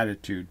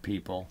attitude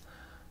people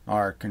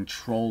are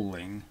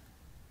controlling,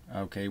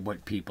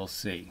 what people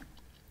see.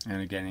 And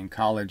again, in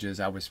colleges,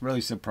 I was really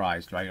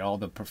surprised, right? All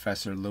the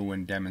Professor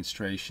Lewin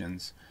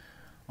demonstrations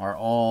are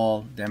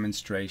all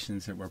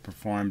demonstrations that were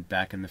performed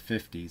back in the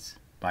 50s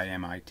by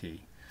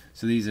MIT.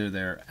 So these are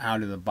their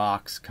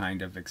out-of-the-box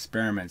kind of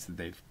experiments that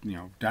they've,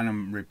 done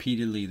them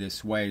repeatedly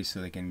this way, so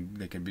they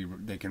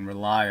can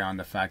rely on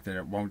the fact that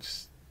it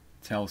won't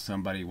tell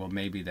somebody, well,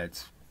 maybe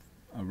that's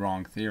a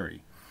wrong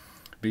theory,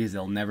 because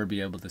they'll never be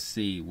able to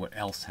see what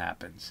else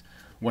happens,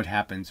 what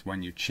happens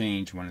when you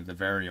change one of the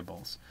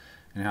variables,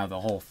 and how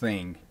the whole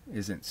thing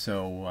isn't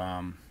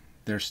so,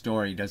 their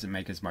story doesn't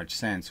make as much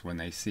sense when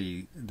they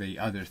see the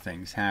other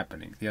things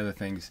happening, the other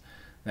things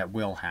that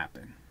will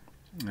happen.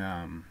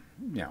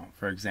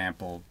 For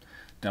example,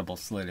 double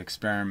slit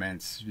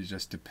experiments, you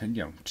just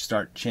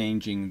start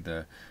changing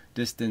the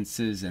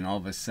distances and all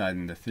of a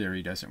sudden the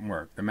theory doesn't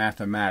work. The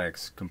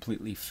mathematics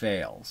completely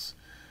fails,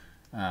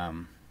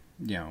 when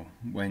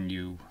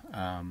you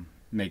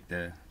make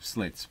the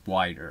slits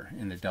wider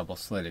in the double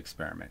slit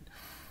experiment.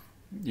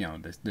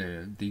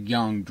 The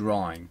Young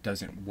drawing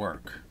doesn't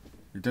work.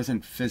 It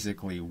doesn't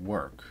physically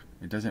work.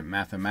 It doesn't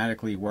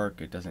mathematically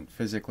work. It doesn't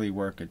physically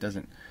work. It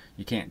doesn't.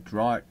 You can't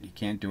draw it. You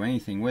can't do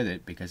anything with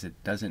it because it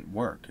doesn't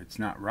work. It's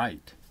not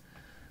right.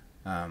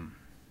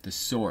 The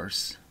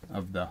source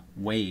of the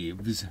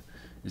waves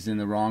is in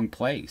the wrong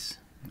place.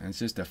 And it's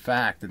just a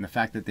fact. And the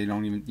fact that they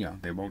don't even,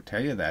 they won't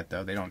tell you that,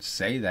 though. They don't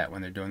say that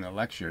when they're doing the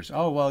lectures.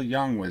 Oh, well,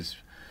 Young was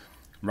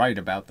right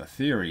about the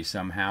theory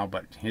somehow,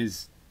 but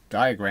his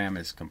diagram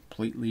is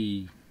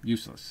completely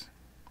useless.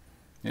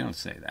 They don't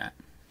say that.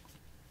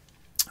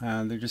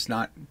 They're just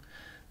not,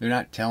 they're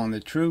not telling the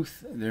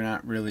truth. They're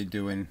not really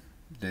doing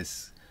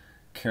this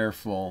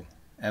careful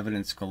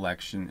evidence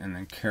collection and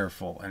then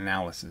careful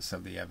analysis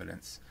of the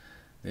evidence.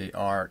 They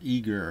are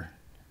eager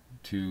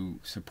to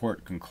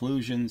support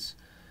conclusions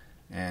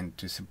and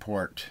to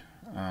support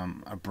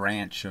a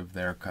branch of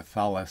their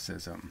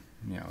Catholicism,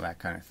 that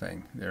kind of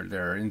thing.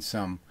 They're in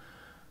some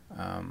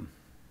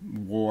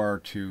war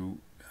to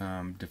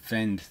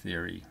defend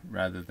theory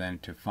rather than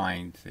to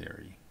find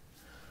theory,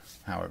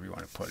 however you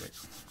want to put it.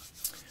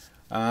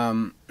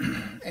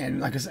 And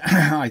like I said,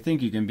 I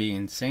think you can be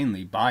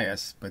insanely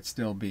biased but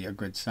still be a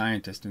good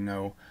scientist and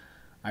know,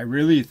 I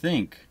really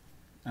think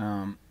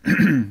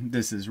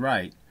this is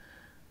right.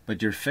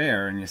 But you're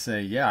fair, and you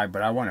say, yeah,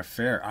 but I want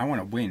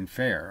to win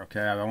fair, okay?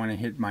 I want to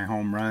hit my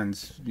home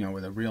runs,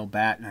 with a real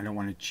bat, and I don't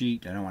want to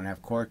cheat. I don't want to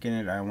have cork in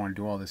it. I don't want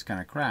to do all this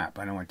kind of crap.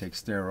 I don't want to take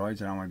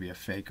steroids. I don't want to be a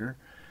faker.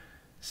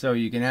 So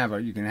you can have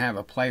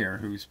a player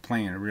who's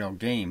playing a real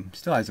game,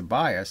 still has a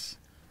bias,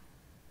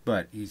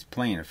 but he's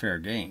playing a fair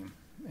game.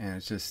 And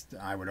it's just,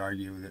 I would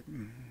argue that,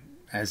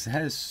 as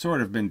has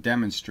sort of been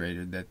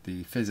demonstrated, that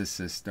the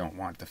physicists don't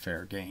want the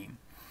fair game.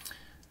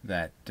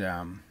 That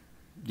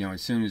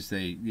as soon as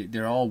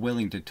they're all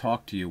willing to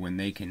talk to you when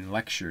they can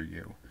lecture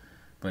you,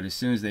 but as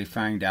soon as they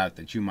find out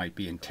that you might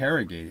be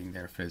interrogating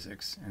their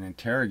physics and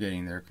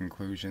interrogating their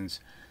conclusions,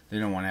 they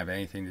don't want to have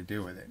anything to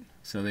do with it.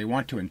 So they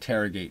want to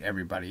interrogate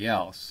everybody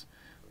else,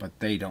 but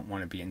they don't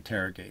want to be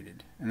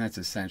interrogated. And that's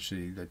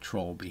essentially the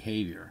troll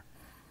behavior.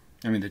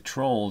 I mean, the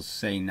trolls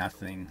say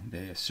nothing,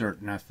 they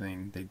assert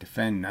nothing, they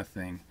defend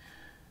nothing.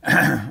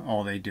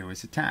 All they do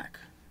is attack.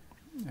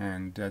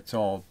 And that's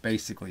all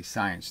basically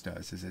science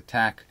does, is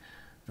attack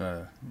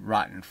the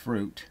rotten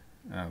fruit,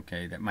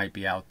 okay, that might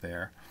be out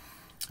there,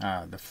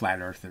 the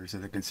flat earthers or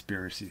the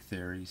conspiracy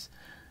theories,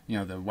 the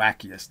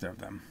wackiest of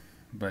them.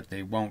 But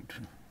they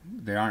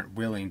aren't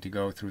willing to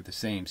go through the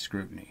same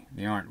scrutiny.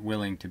 They aren't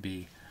willing to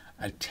be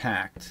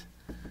attacked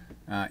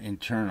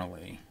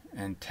internally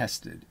and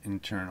tested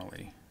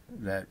internally,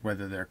 that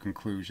whether their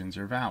conclusions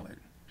are valid.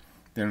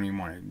 They don't even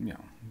want to,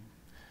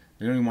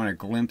 they don't even want a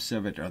glimpse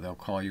of it, or they'll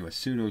call you a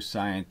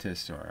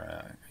pseudoscientist,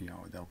 or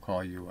they'll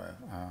call you a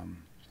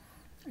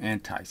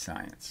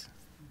anti-science.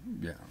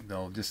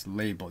 They'll just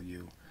label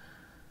you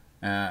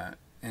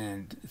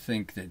and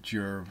think that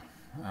you're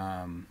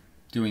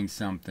doing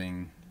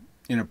something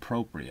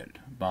inappropriate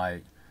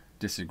by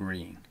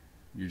disagreeing.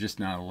 You're just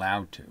not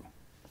allowed to.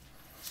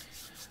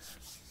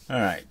 All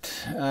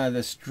right,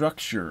 the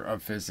structure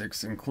of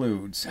physics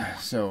includes,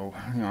 so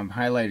I'm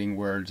highlighting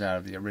words out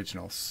of the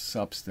original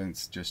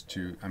substance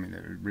the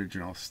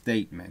original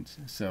statement.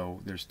 So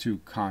there's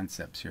two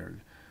concepts here.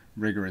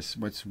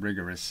 What's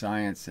rigorous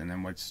science, and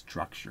then what's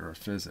structure of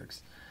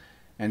physics.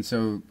 And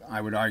so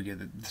I would argue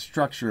that the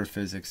structure of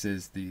physics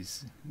is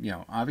these,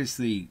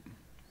 obviously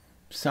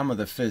some of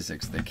the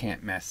physics they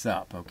can't mess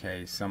up,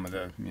 okay? Some of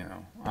the,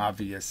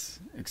 obvious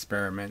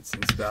experiments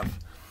and stuff.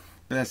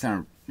 But that's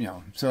not,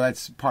 so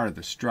that's part of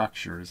the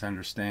structure, is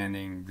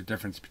understanding the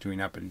difference between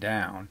up and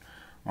down,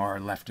 or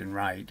left and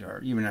right,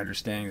 or even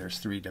understanding there's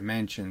 3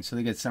 dimensions. So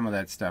they get some of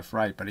that stuff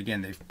right. But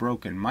again, they've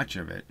broken much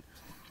of it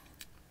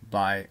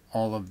by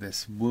all of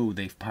this woo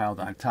they've piled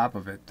on top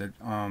of it that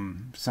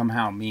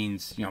somehow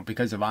means,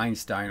 because of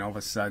Einstein, all of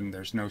a sudden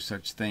there's no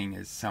such thing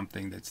as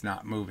something that's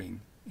not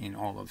moving in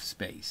all of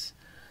space.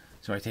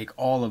 So I take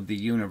all of the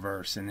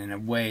universe, and in a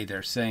way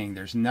they're saying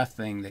there's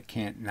nothing that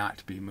can't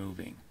not be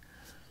moving.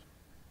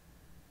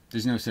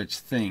 There's no such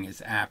thing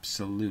as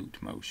absolute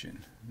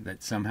motion,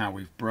 that somehow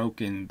we've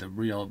broken the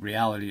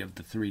reality of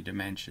the 3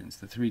 dimensions.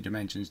 The 3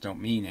 dimensions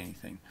don't mean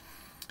anything.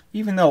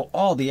 Even though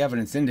all the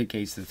evidence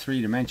indicates the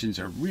 3 dimensions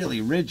are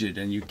really rigid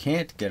and you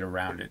can't get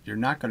around it. You're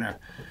not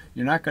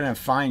gonna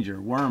find your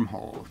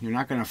wormhole. You're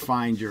not gonna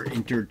find your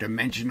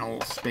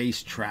interdimensional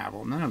space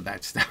travel. None of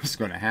that stuff is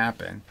gonna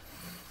happen.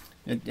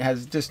 It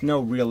has just no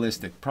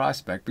realistic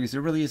prospect, because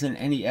there really isn't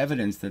any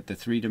evidence that the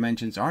 3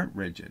 dimensions aren't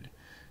rigid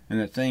and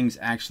that things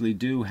actually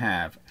do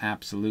have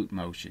absolute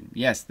motion.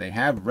 Yes, they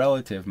have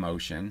relative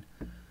motion,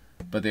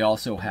 but they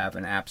also have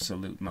an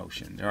absolute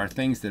motion. There are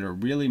things that are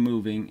really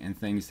moving and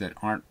things that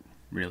aren't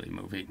really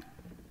moving.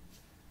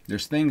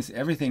 There's things,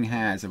 everything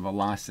has a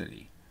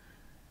velocity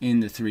in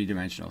the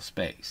 3-dimensional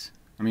space.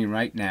 I mean,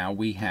 right now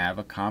we have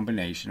a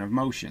combination of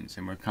motions,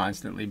 and we're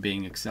constantly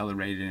being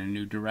accelerated in a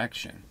new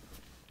direction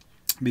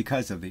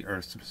because of the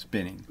Earth's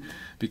spinning,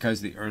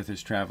 because the Earth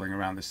is traveling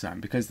around the sun,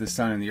 because the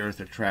sun and the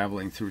Earth are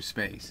traveling through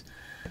space.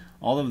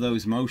 All of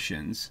those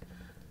motions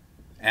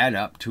add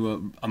up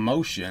to a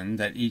motion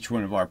that each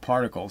one of our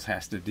particles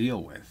has to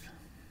deal with.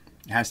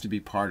 It has to be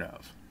part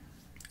of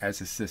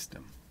as a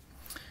system.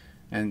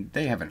 And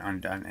they haven't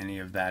undone any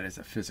of that as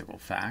a physical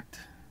fact,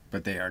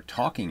 but they are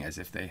talking as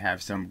if they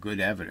have some good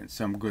evidence,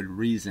 some good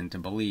reason to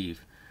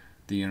believe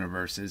the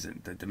universe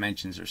isn't, the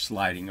dimensions are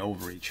sliding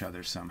over each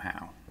other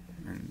somehow.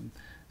 And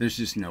there's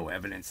just no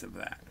evidence of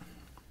that.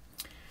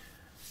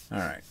 All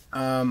right.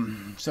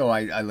 So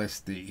I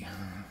list the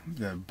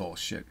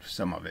bullshit,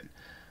 some of it.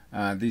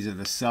 These are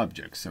the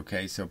subjects,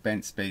 okay? So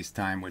bent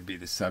space-time would be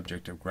the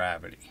subject of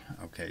gravity,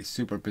 okay?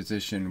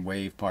 Superposition,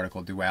 wave,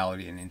 particle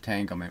duality, and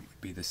entanglement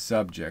would be the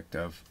subject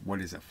of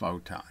what is a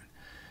photon.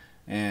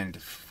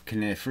 And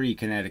free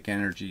kinetic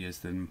energy is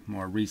the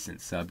more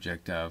recent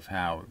subject of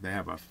how they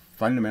have a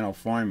fundamental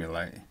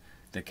formula,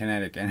 the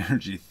kinetic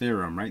energy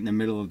theorem, right in the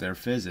middle of their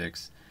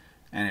physics,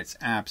 and it's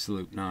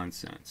absolute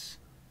nonsense.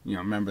 You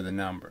know, remember the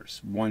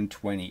numbers,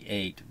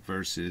 128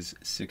 versus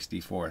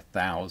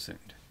 64,000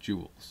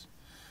 joules.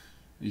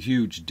 A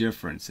huge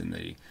difference in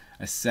the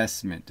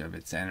assessment of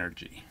its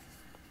energy.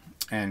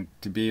 And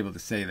to be able to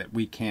say that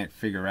we can't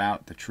figure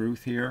out the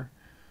truth here,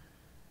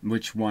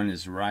 which one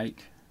is right,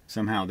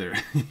 somehow there,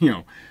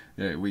 you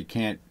know, we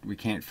can't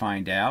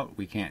find out,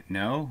 we can't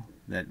know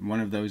that one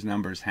of those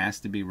numbers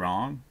has to be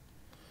wrong.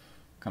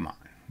 Come on,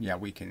 yeah,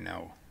 we can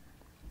know.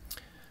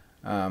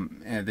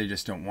 And they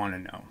just don't want to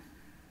know.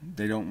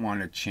 They don't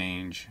want to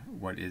change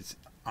what is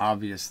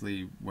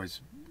obviously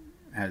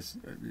has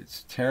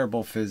it's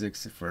terrible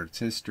physics for its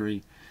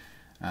history.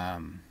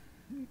 You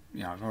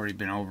know, I've already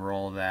been over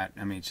all of that.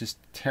 I mean, it's just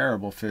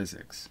terrible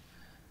physics,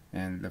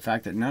 and the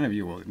fact that none of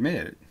you will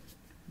admit it,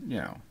 you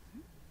know,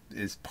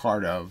 is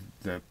part of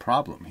the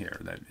problem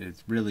here. That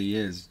it really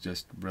is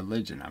just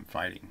religion I'm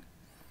fighting,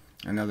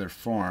 another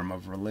form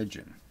of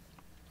religion.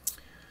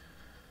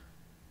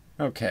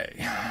 Okay,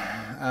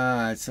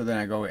 so then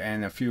I go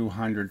and a few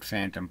hundred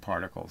phantom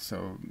particles.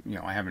 So, you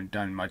know, I haven't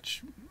done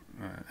much,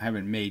 I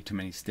haven't made too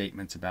many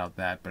statements about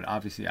that, but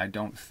obviously I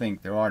don't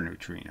think there are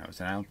neutrinos,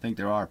 and I don't think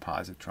there are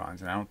positrons,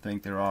 and I don't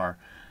think there are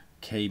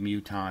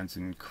K-mutons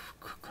and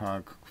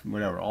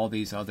whatever, all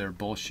these other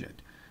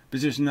bullshit.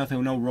 Because there's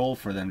no role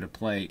for them to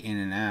play in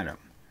an atom.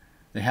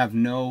 They have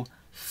no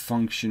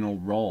functional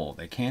role.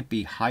 They can't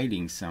be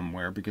hiding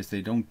somewhere because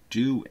they don't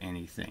do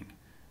anything.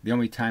 The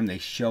only time they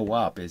show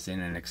up is in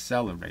an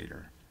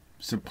accelerator,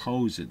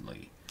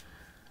 supposedly.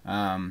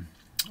 I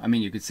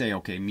mean, you could say,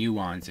 okay,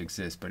 muons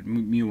exist, but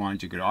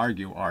muons, you could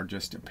argue, are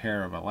just a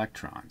pair of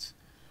electrons.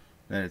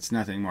 That it's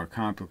nothing more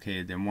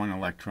complicated than one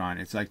electron.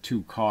 It's like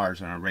two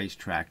cars on a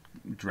racetrack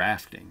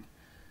drafting.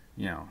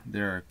 You know,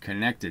 they're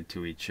connected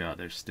to each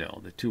other still.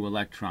 The two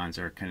electrons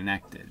are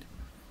connected.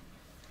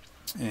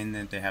 And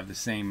that they have the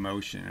same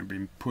motion and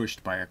being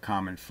pushed by a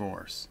common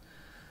force.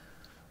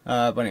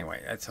 But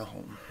anyway, that's a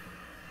whole...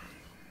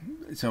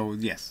 So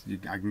yes,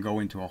 I can go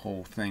into a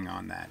whole thing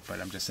on that,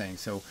 but I'm just saying.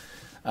 So,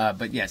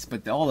 but yes,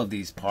 but all of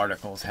these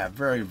particles have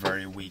very,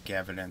 very weak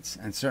evidence,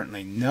 and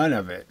certainly none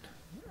of it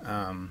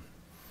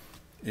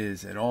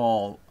is at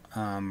all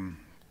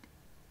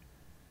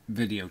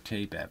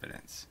videotape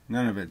evidence.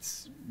 None of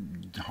it's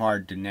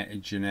hard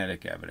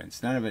genetic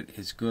evidence. None of it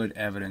is good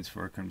evidence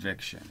for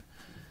conviction.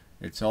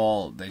 It's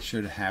all, they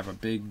should have a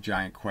big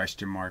giant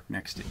question mark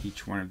next to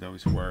each one of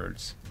those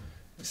words,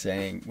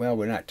 saying, well,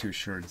 we're not too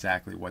sure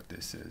exactly what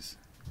this is,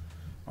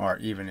 or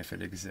even if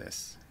it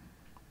exists.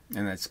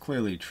 And that's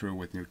clearly true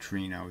with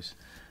neutrinos.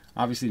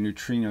 Obviously,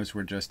 neutrinos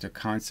were just a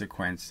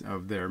consequence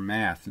of their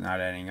math not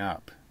adding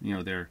up. You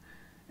know, their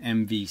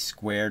MV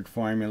squared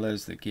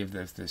formulas that give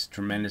us this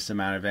tremendous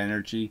amount of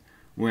energy.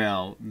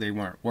 Well, they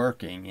weren't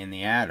working in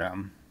the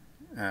atom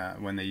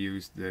when they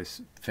used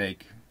this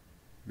fake,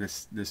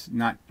 this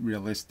not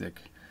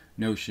realistic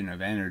notion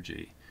of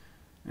energy.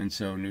 And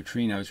so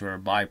neutrinos are a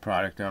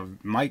byproduct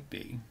of, might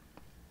be,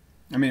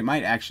 I mean, it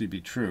might actually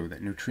be true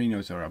that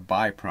neutrinos are a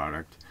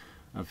byproduct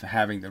of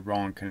having the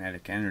wrong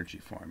kinetic energy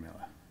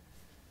formula.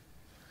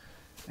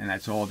 And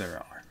that's all there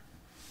are.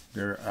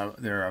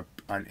 They're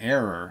an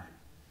error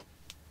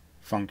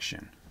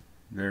function.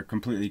 They're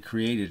completely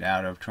created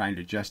out of trying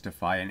to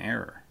justify an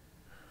error.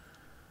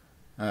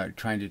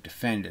 Trying to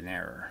defend an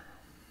error.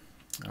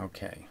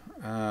 Okay.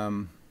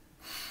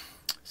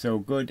 So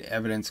good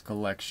evidence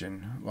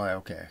collection. Well,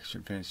 okay, I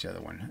should finish the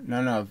other one.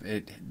 None of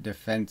it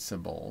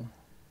defendable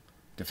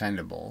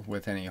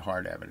with any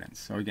hard evidence.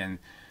 So again,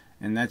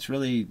 and that's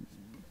really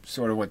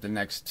sort of what the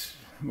next,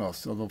 well,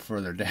 a little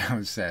further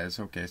down says.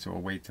 Okay, so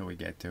we'll wait till we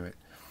get to it.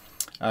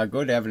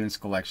 Good evidence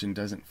collection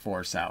doesn't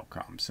force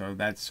outcomes. So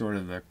that's sort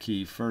of the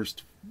key.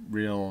 First,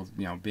 real,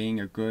 you know, being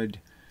a good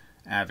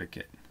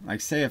advocate. Like,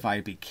 say if I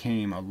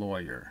became a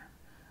lawyer,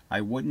 I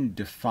wouldn't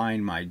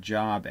define my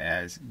job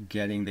as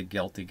getting the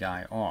guilty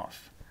guy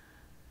off,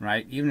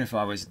 right? Even if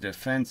I was a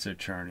defense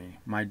attorney,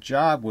 my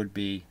job would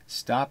be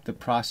stop the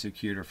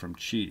prosecutor from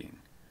cheating,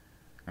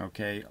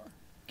 okay?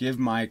 Give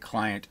my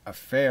client a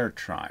fair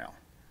trial.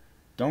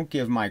 Don't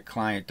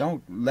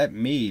let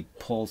me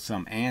pull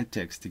some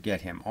antics to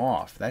get him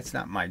off. That's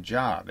not my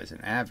job as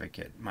an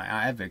advocate.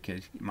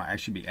 I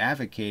should be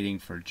advocating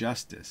for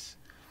justice.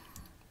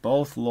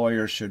 Both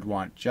lawyers should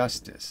want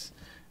justice.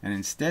 And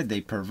instead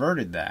they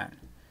perverted that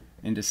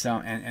into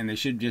some, and they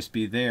should just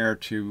be there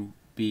to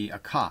be a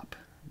cop.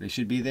 They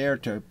should be there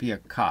to be a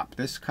cop.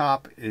 This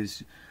cop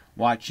is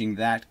watching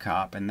that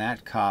cop, and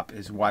that cop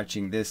is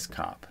watching this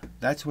cop.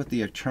 That's what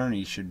the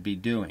attorney should be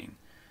doing.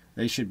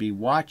 They should be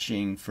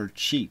watching for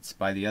cheats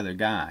by the other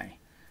guy,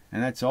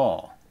 and that's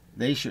all.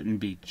 They shouldn't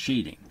be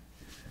cheating,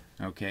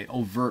 okay,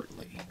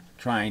 overtly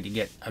trying to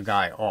get a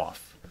guy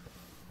off.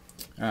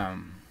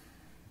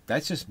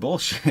 That's just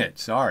bullshit.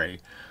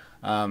 Sorry.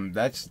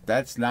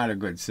 That's not a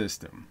good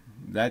system.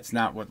 That's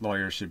not what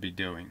lawyers should be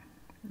doing.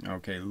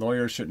 Okay,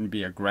 lawyers shouldn't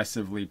be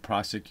aggressively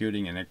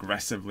prosecuting and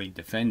aggressively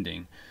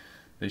defending.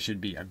 They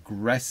should be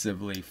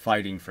aggressively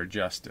fighting for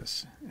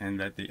justice, and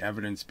that the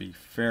evidence be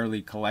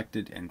fairly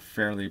collected and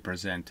fairly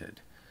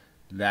presented.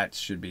 That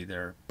should be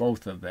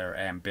both of their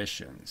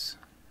ambitions.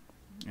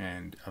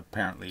 And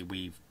apparently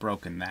we've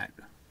broken that.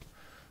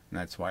 And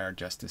that's why our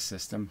justice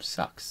system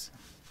sucks.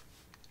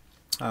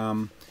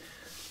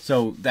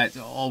 So that's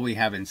all we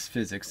have in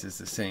physics is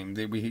the same.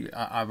 We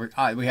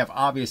have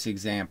obvious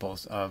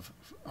examples of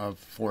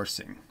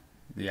forcing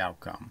the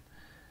outcome.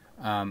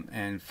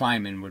 And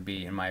Feynman would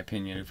be, in my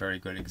opinion, a very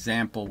good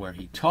example where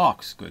he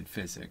talks good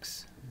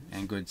physics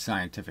and good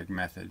scientific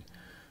method,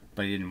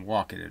 but he didn't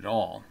walk it at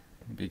all,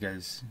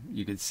 because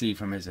you could see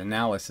from his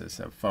analysis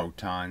of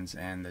photons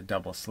and the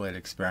double slit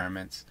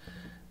experiments.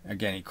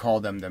 Again, he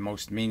called them the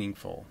most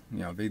meaningful. You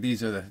know,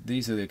 these are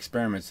the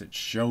experiments that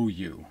show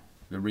you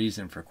the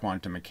reason for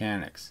quantum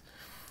mechanics,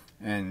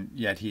 and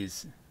yet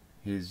his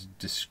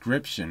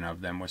description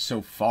of them was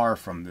so far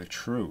from the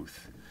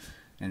truth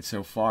and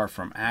so far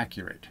from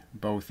accurate,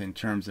 both in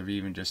terms of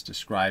even just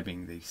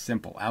describing the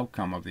simple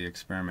outcome of the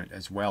experiment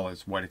as well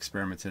as what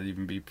experiments had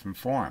even been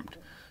performed.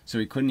 So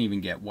he couldn't even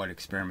get what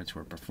experiments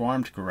were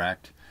performed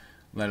correct,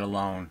 let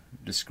alone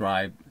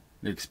describe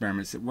the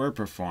experiments that were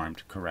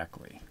performed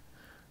correctly.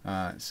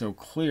 So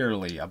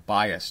clearly a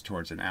bias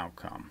towards an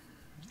outcome,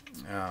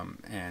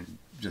 and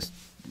just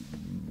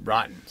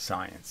rotten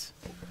science.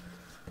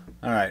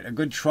 All right, a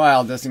good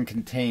trial doesn't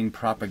contain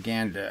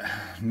propaganda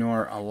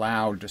nor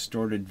allow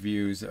distorted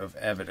views of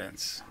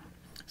evidence.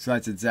 So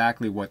that's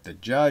exactly what the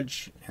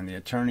judge and the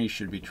attorney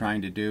should be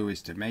trying to do,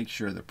 is to make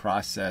sure the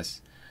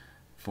process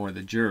for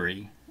the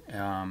jury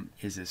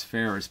is as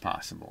fair as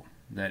possible,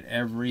 that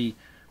every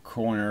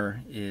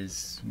corner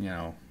is,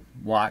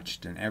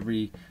 watched,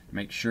 and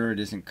make sure it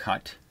isn't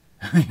cut,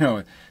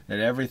 that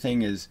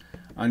everything is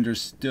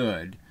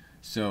understood,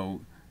 so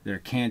there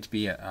can't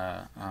be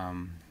a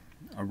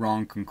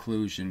wrong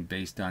conclusion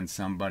based on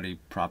somebody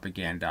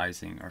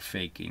propagandizing or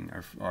faking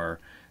or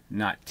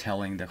not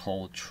telling the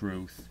whole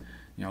truth,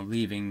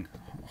 leaving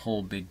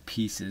whole big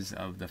pieces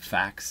of the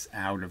facts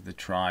out of the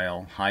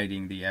trial,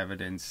 hiding the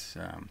evidence,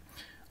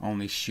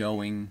 only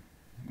showing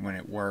when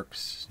it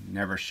works,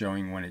 never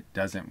showing when it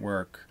doesn't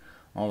work,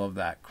 all of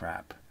that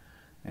crap.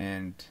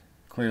 And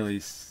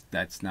clearly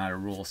that's not a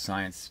rule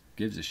science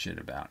gives a shit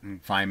about.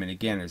 And Feynman,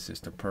 again, is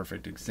just a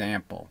perfect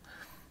example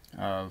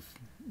of,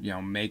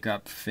 make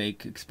up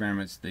fake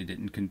experiments they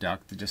didn't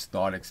conduct, they just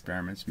thought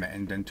experiments,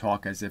 and then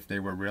talk as if they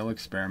were real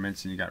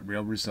experiments and you got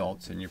real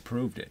results and you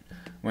proved it,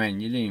 when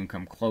you didn't even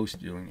come close to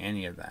doing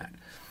any of that.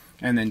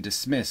 And then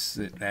dismiss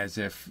it as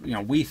if,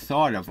 we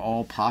thought of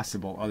all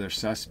possible other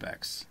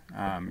suspects.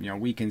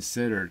 We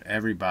considered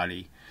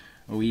everybody.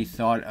 We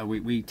thought,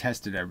 we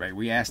tested everybody.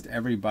 We asked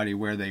everybody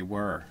where they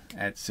were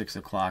at 6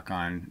 o'clock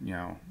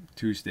on,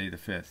 Tuesday the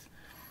 5th.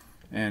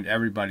 And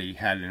everybody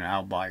had an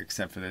alibi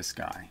except for this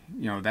guy.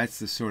 That's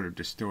the sort of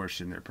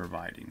distortion they're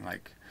providing.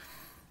 Like,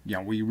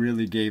 we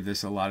really gave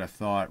this a lot of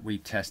thought. We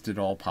tested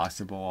all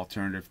possible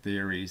alternative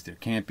theories. There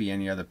can't be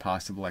any other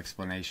possible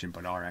explanation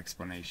but our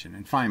explanation.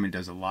 And Feynman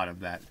does a lot of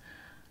that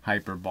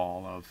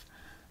hyperbole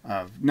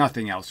of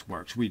nothing else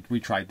works. We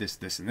tried this,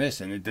 and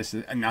this,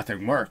 and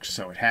nothing works,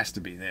 so it has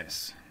to be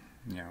this.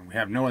 We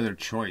have no other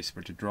choice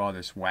but to draw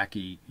this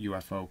wacky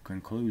UFO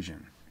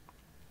conclusion.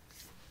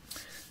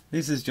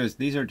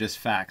 These are just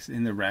facts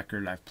in the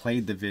record. I've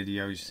played the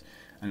videos.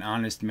 An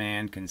honest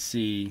man can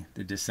see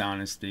the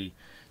dishonesty.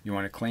 You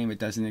want to claim it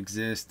doesn't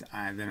exist,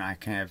 then I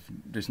can have.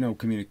 There's no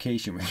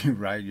communication with you,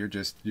 right? You're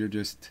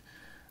just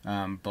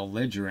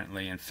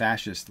belligerently and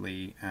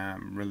fascistly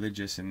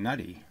religious and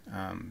nutty.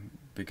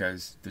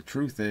 Because the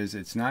truth is,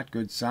 it's not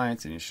good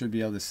science, and you should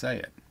be able to say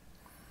it.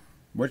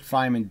 What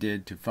Feynman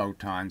did to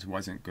photons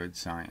wasn't good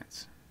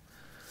science.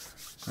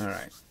 All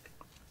right.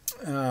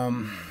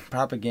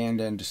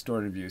 Propaganda and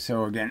distorted view.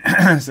 So again,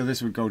 so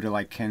this would go to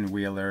like Ken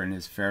Wheeler and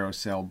his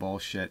ferrocell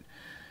bullshit.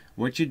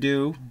 What you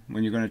do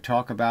when you're going to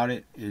talk about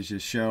it is you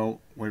show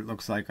what it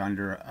looks like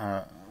under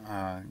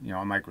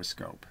a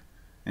microscope,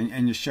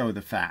 and you show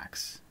the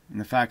facts. And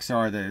the facts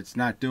are that it's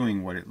not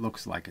doing what it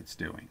looks like it's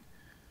doing.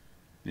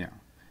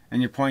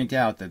 And you point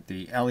out that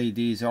the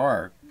LEDs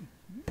are,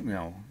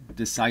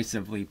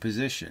 decisively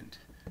positioned,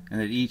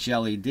 and that each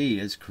LED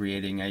is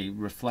creating a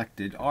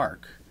reflected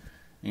arc.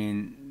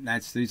 And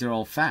these are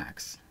all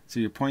facts. So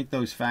you point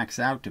those facts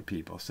out to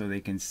people so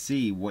they can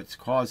see what's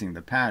causing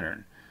the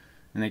pattern.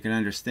 And they can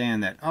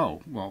understand that,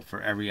 oh, well,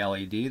 for every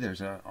LED, there's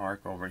an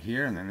arc over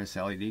here, and then this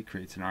LED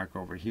creates an arc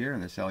over here,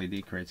 and this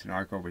LED creates an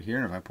arc over here,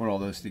 and if I put all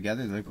those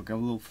together, they look like a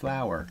little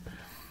flower.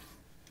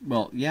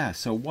 Well, yeah,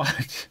 so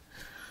what?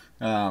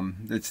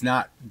 It's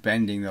not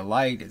bending the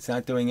light. It's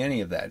not doing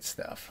any of that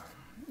stuff.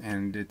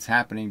 And it's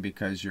happening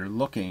because you're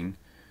looking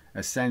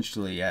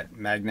essentially at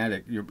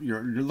magnetic,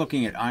 you're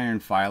looking at iron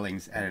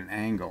filings at an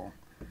angle.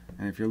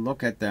 And if you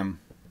look at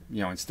them,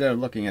 instead of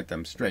looking at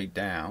them straight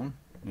down,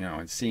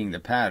 and seeing the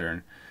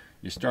pattern,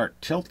 you start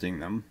tilting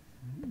them,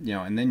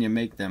 and then you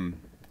make them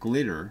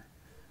glitter,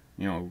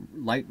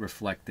 light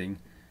reflecting.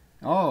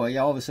 Oh, yeah,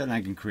 all of a sudden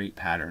I can create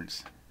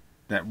patterns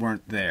that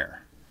weren't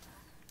there.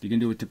 You can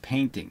do it to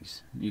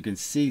paintings. You can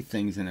see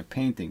things in a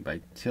painting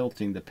by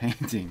tilting the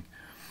painting.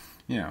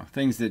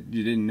 Things that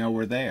you didn't know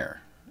were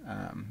there.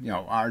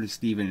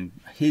 Artists even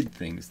hid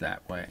things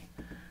that way.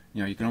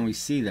 You can only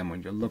see them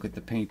when you look at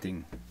the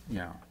painting,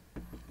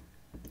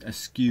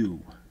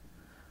 askew.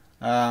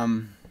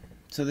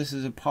 So this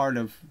is a part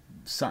of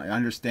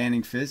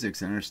understanding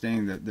physics and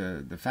understanding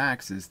the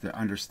facts, is to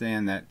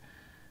understand that,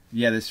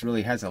 yeah, this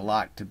really has a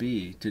lot to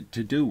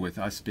do with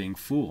us being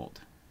fooled.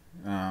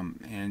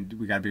 And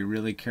we got to be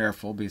really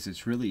careful, because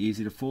it's really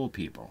easy to fool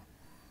people,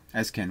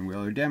 as Ken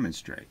Wheeler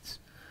demonstrates.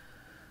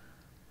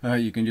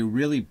 You can do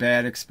really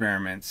bad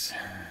experiments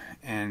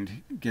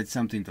and get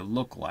something to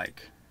look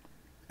like,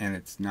 and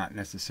it's not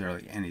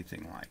necessarily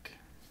anything like.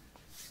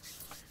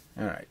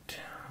 All right.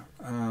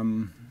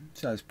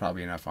 So that's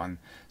probably enough on.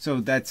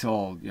 So that's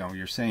all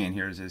you're saying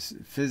here is this: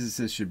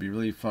 physicists should be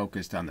really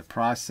focused on the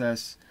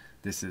process.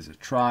 This is a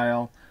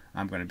trial.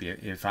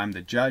 If I'm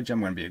the judge, I'm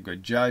going to be a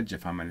good judge.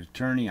 If I'm an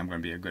attorney, I'm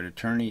going to be a good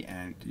attorney.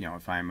 And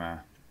if I'm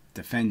a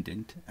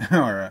defendant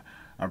or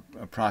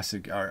the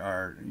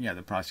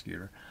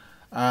prosecutor,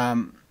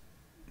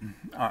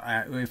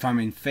 if I'm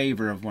in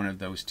favor of one of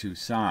those two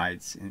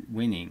sides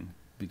winning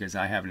because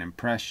I have an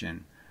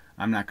impression,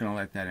 I'm not going to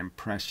let that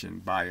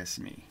impression bias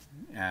me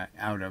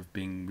out of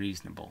being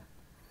reasonable.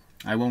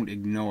 I won't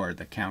ignore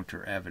the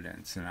counter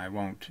evidence, and I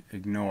won't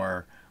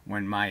ignore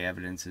when my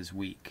evidence is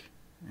weak,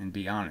 and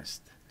be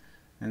honest.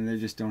 And they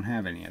just don't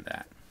have any of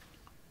that.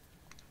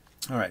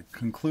 All right,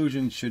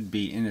 conclusions should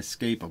be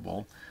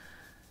inescapable.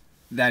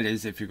 That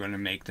is, if you're going to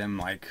make them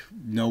like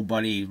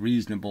nobody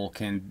reasonable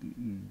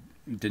can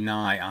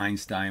deny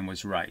Einstein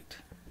was right.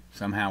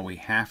 Somehow we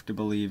have to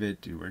believe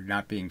it. We're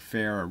not being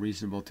fair or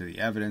reasonable to the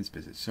evidence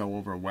because it's so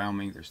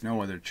overwhelming. There's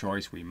no other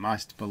choice. We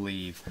must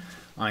believe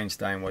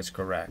Einstein was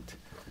correct.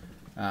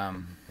 That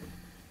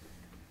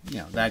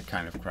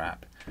kind of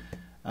crap.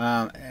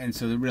 And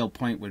so the real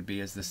point would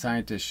be is the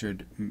scientist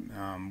should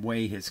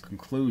weigh his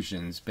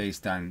conclusions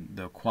based on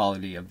the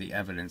quality of the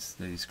evidence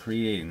that he's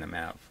creating them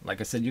out of. Like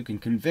I said, you can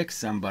convict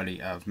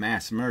somebody of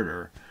mass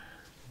murder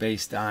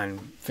based on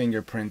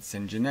fingerprints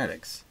and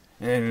genetics.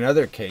 And in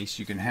another case,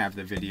 you can have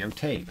the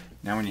videotape.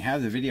 Now, when you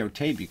have the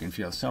videotape, you can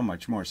feel so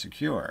much more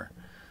secure.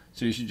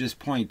 So you should just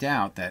point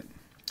out that,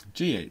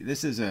 gee,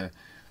 this is a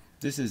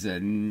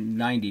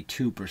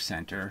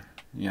 92%er,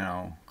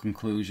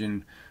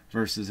 conclusion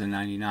versus a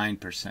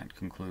 99%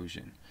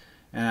 conclusion.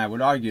 And I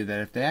would argue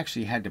that if they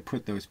actually had to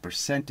put those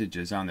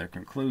percentages on their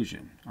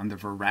conclusion, on the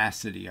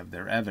veracity of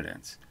their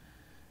evidence,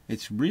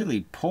 it's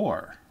really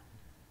poor.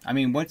 I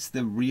mean, what's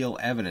the real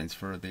evidence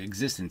for the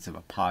existence of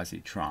a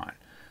positron?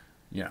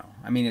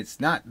 It's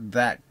not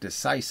that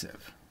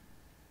decisive.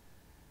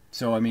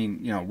 So,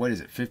 what is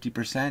it,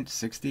 50%,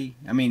 60?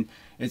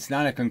 It's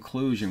not a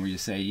conclusion where you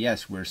say,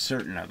 yes, we're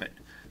certain of it.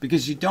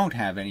 Because you don't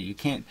have any. You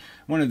can't.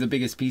 One of the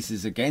biggest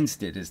pieces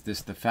against it is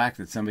the fact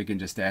that somebody can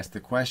just ask the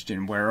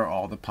question, where are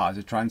all the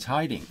positrons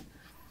hiding?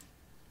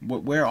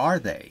 Where are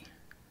they?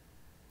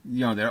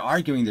 They're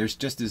arguing there's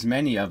just as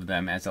many of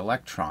them as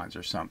electrons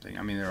or something.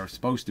 There are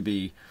supposed to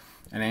be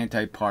an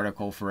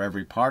antiparticle for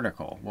every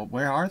particle. Well,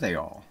 where are they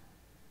all?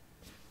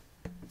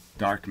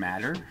 Dark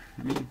matter?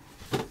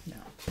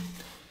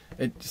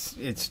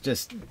 It's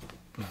just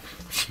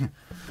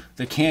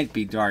they can't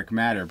be dark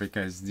matter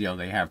because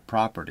they have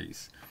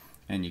properties,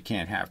 and you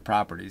can't have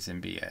properties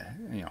and be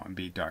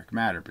dark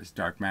matter, because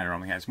dark matter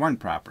only has one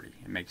property.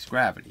 It makes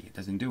gravity. It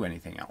doesn't do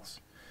anything else.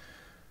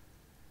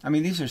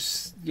 These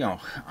are,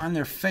 on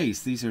their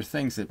face, these are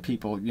things that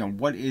people,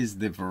 what is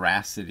the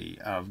veracity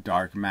of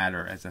dark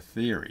matter as a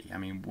theory?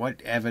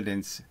 What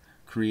evidence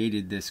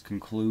created this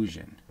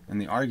conclusion? And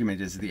the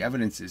argument is the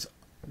evidence is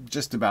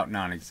just about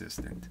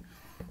non-existent.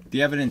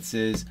 The evidence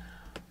is,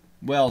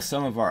 well,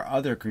 some of our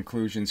other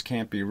conclusions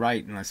can't be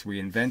right unless we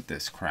invent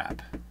this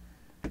crap.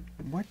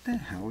 What the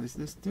hell is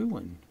this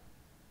doing?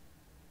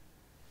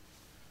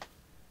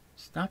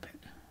 Stop it.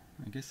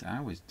 I guess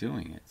I was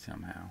doing it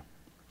somehow.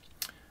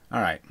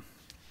 All right.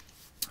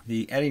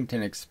 The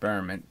Eddington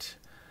experiment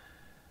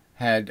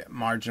had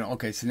marginal...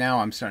 Okay, so now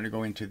I'm starting to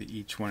go into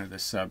each one of the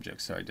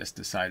subjects. So I just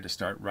decided to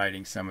start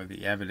writing some of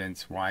the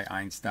evidence why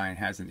Einstein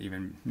hasn't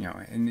even,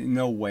 in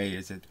no way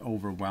is it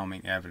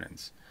overwhelming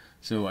evidence.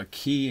 So a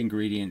key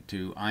ingredient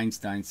to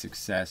Einstein's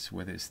success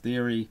with his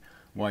theory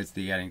was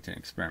the Eddington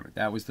experiment.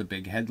 That was the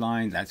big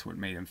headline. That's what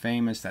made him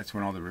famous. That's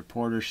when all the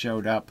reporters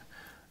showed up.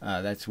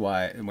 That's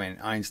why when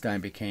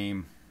Einstein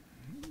became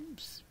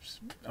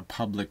a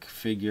public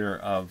figure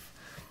of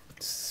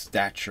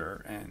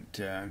stature and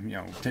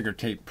ticker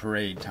tape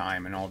parade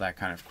time and all that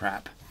kind of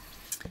crap,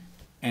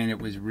 and it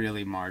was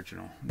really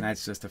marginal.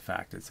 That's just a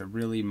fact. It's a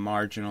really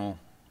marginal.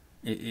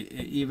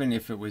 Even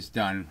if it was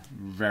done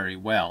very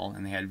well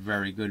and they had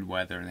very good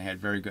weather and they had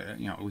very good,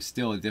 it was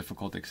still a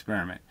difficult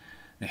experiment.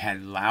 They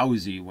had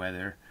lousy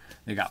weather.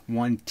 They got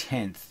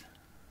 1/10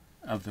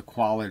 of the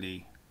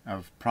quality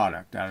of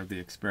product out of the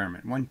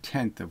experiment.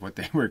 1/10 of what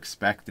they were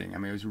expecting. I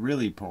mean, it was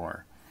really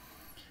poor.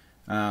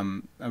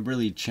 A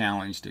really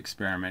challenged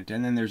experiment.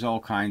 And then there's all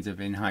kinds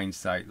of, in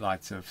hindsight,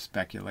 lots of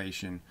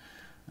speculation.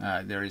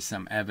 There is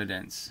some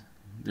evidence.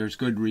 There's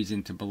good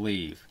reason to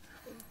believe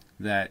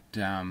that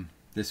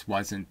this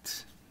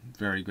wasn't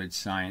very good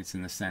science,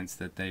 in the sense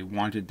that they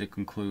wanted the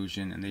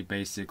conclusion and they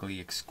basically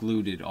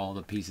excluded all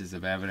the pieces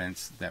of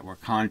evidence that were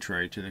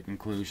contrary to the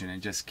conclusion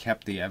and just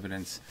kept the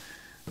evidence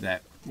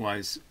that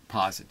was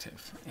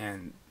positive.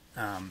 And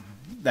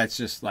that's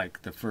just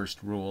like the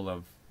first rule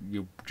of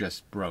you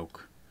just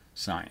broke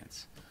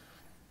science.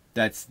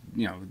 That's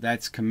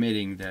that's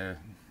committing the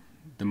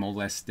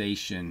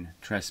molestation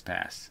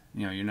trespass.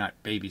 You're not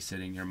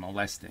babysitting, you're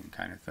molesting,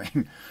 kind of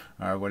thing,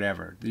 or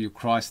whatever. You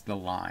cross the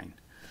line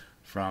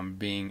from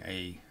being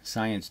a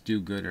science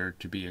do-gooder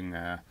to being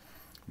a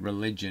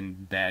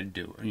religion bad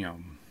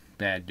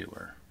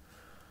doer.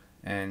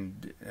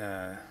 And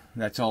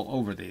that's all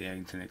over the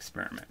Eddington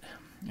experiment.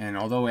 And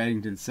although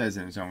Eddington says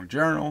in his own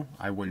journal,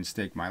 I wouldn't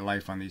stake my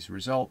life on these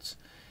results,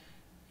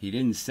 he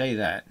didn't say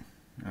that,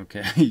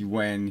 okay,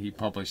 when he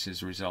published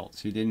his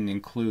results. He didn't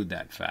include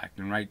that fact.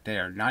 And right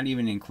there, not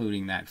even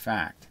including that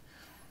fact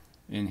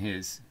in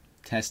his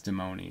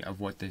testimony of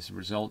what these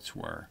results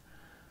were,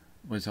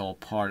 was all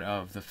part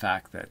of the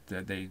fact that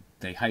they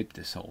hyped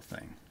this whole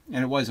thing.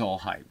 And it was all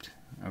hyped,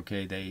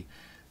 okay?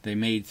 They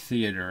made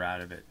theater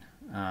out of it.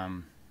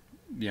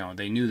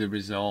 They knew the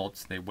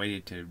results. They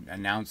waited to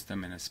announce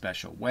them in a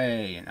special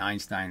way, and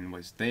Einstein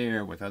was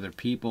there with other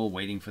people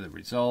waiting for the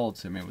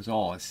results. I mean, it was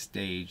all a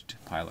staged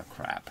pile of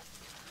crap.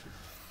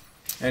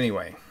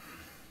 Anyway,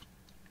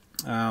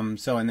 and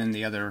then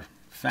the other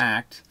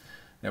fact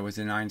that was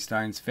in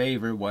Einstein's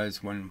favor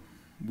was when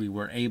we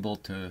were able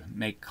to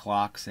make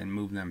clocks and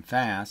move them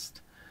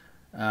fast,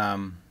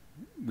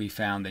 we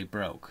found they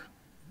broke.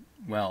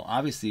 Well,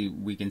 obviously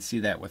we can see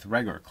that with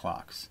regular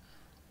clocks.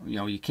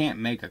 You can't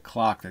make a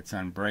clock that's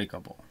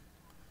unbreakable.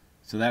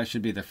 So that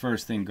should be the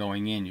first thing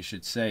going in. You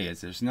should say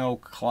is there's no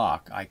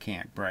clock I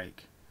can't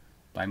break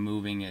by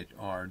moving it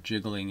or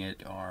jiggling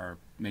it or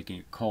making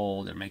it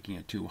cold or making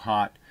it too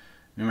hot.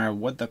 No matter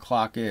what the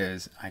clock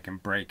is, I can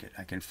break it.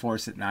 I can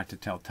force it not to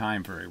tell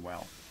time very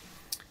well.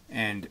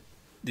 And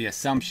the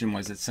assumption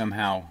was that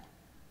somehow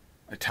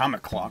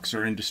atomic clocks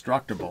are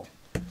indestructible,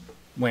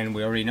 when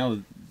we already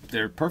know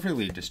they're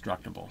perfectly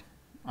destructible.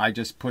 I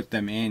just put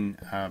them in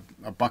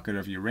a bucket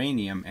of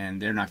uranium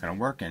and they're not going to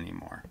work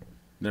anymore.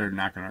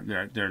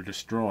 They're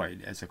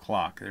destroyed as a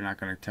clock. They're not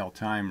going to tell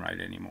time right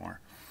anymore.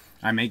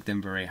 I make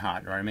them very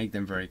hot or I make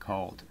them very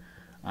cold.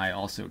 I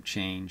also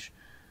change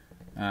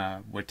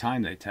what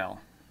time they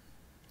tell.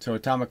 So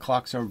atomic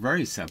clocks are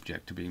very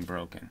subject to being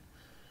broken.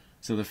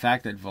 So the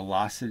fact that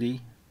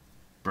velocity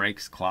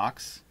breaks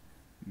clocks,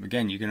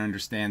 again, you can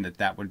understand that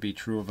that would be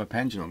true of a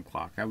pendulum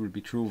clock. That would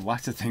be true of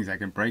lots of things I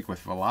can break with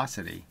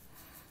velocity.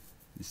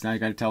 It's not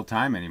going to tell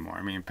time anymore.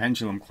 I mean, a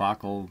pendulum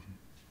clock will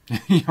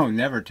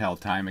never tell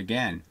time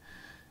again.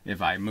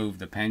 If I move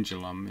the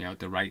pendulum at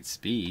the right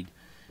speed,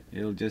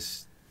 it'll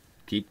just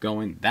keep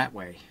going that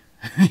way.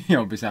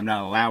 Because I'm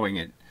not allowing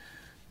it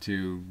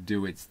to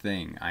do its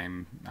thing.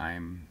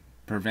 I'm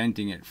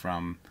preventing it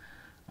from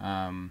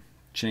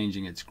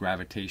changing its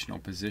gravitational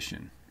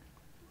position.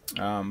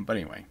 But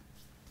anyway,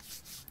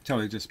 so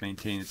it just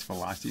maintain its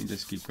velocity and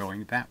just keep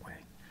going that way.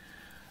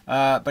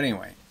 But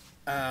anyway,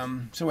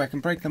 so I can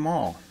break them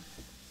all.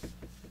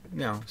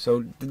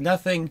 So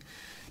nothing,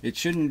 it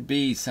shouldn't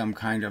be some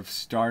kind of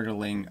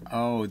startling,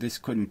 oh, this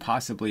couldn't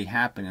possibly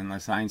happen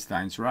unless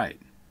Einstein's right.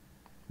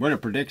 What a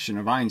prediction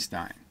of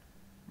Einstein.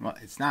 Well,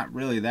 it's not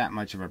really that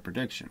much of a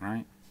prediction,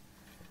 right?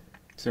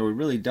 So we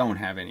really don't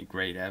have any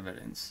great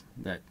evidence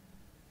that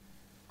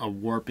a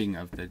warping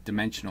of the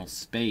dimensional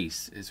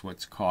space is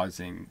what's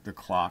causing the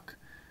clock.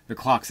 The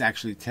clock's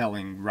actually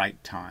telling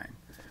right time.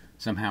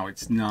 Somehow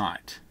it's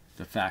not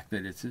the fact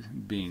that it's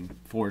being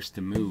forced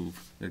to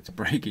move that's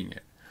breaking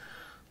it.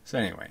 So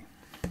anyway,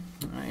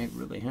 I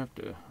really have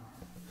to...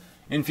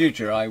 In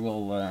future, I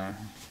will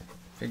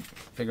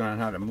figure out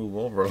how to move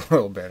over a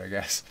little bit, I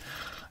guess.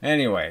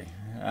 Anyway,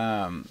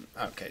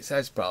 okay, so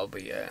that's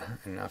probably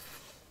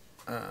enough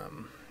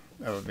of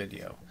a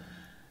video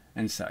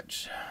and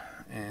such.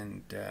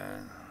 And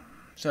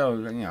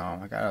so,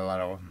 I got a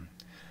lot of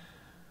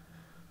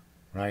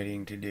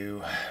writing to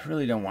do. I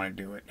really don't want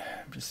to do it.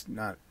 Just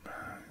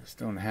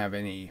don't have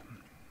any...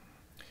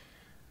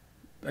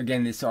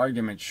 Again, this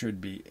argument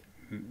should be...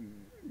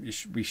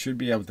 we should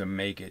be able to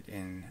make it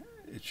in...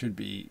 It should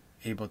be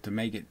able to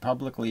make it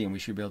publicly, and we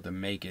should be able to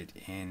make it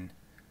in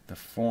the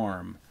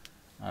form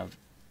of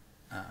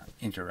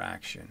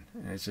interaction.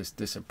 And it's just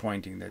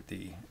disappointing that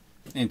the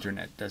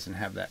internet doesn't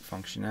have that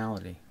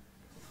functionality.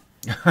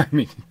 I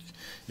mean,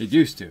 it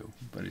used to,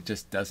 but it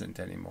just doesn't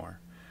anymore.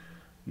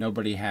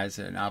 Nobody has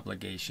an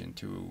obligation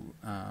to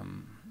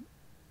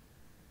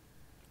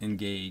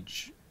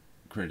engage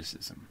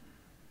criticism,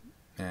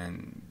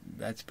 and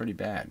that's pretty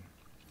bad.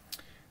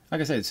 Like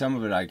I said, some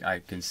of it I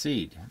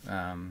concede.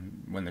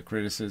 When the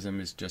criticism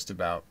is just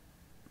about,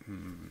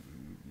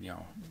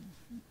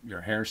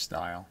 your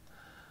hairstyle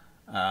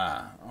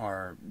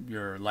or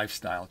your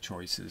lifestyle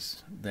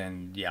choices,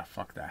 then yeah,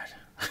 fuck that.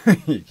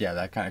 Yeah,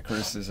 that kind of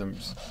criticism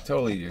is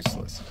totally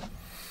useless.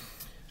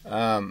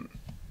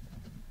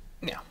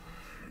 Yeah.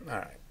 All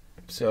right.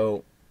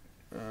 So,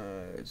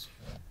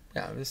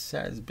 yeah, this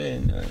has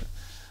been.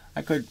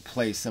 I could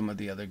play some of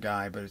the other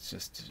guy, but it's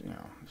just,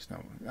 there's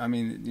no. I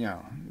mean,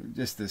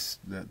 just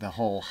the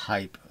whole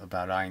hype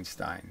about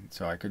Einstein.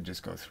 So I could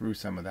just go through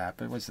some of that,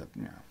 but it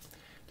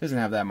doesn't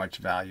have that much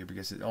value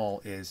because it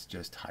all is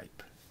just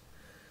hype.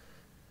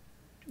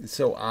 It's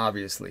so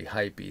obviously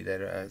hypey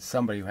that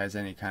somebody who has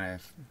any kind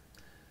of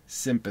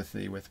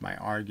sympathy with my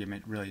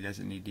argument really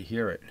doesn't need to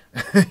hear it,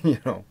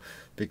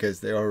 because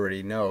they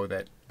already know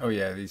that, oh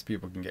yeah, these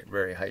people can get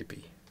very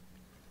hypey.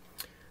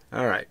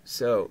 All right,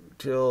 so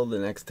till the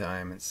next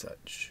time and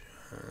such,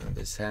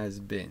 this has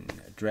been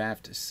a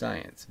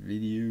DraftScience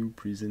video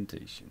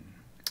presentation.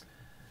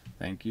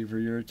 Thank you for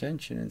your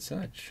attention and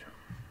such.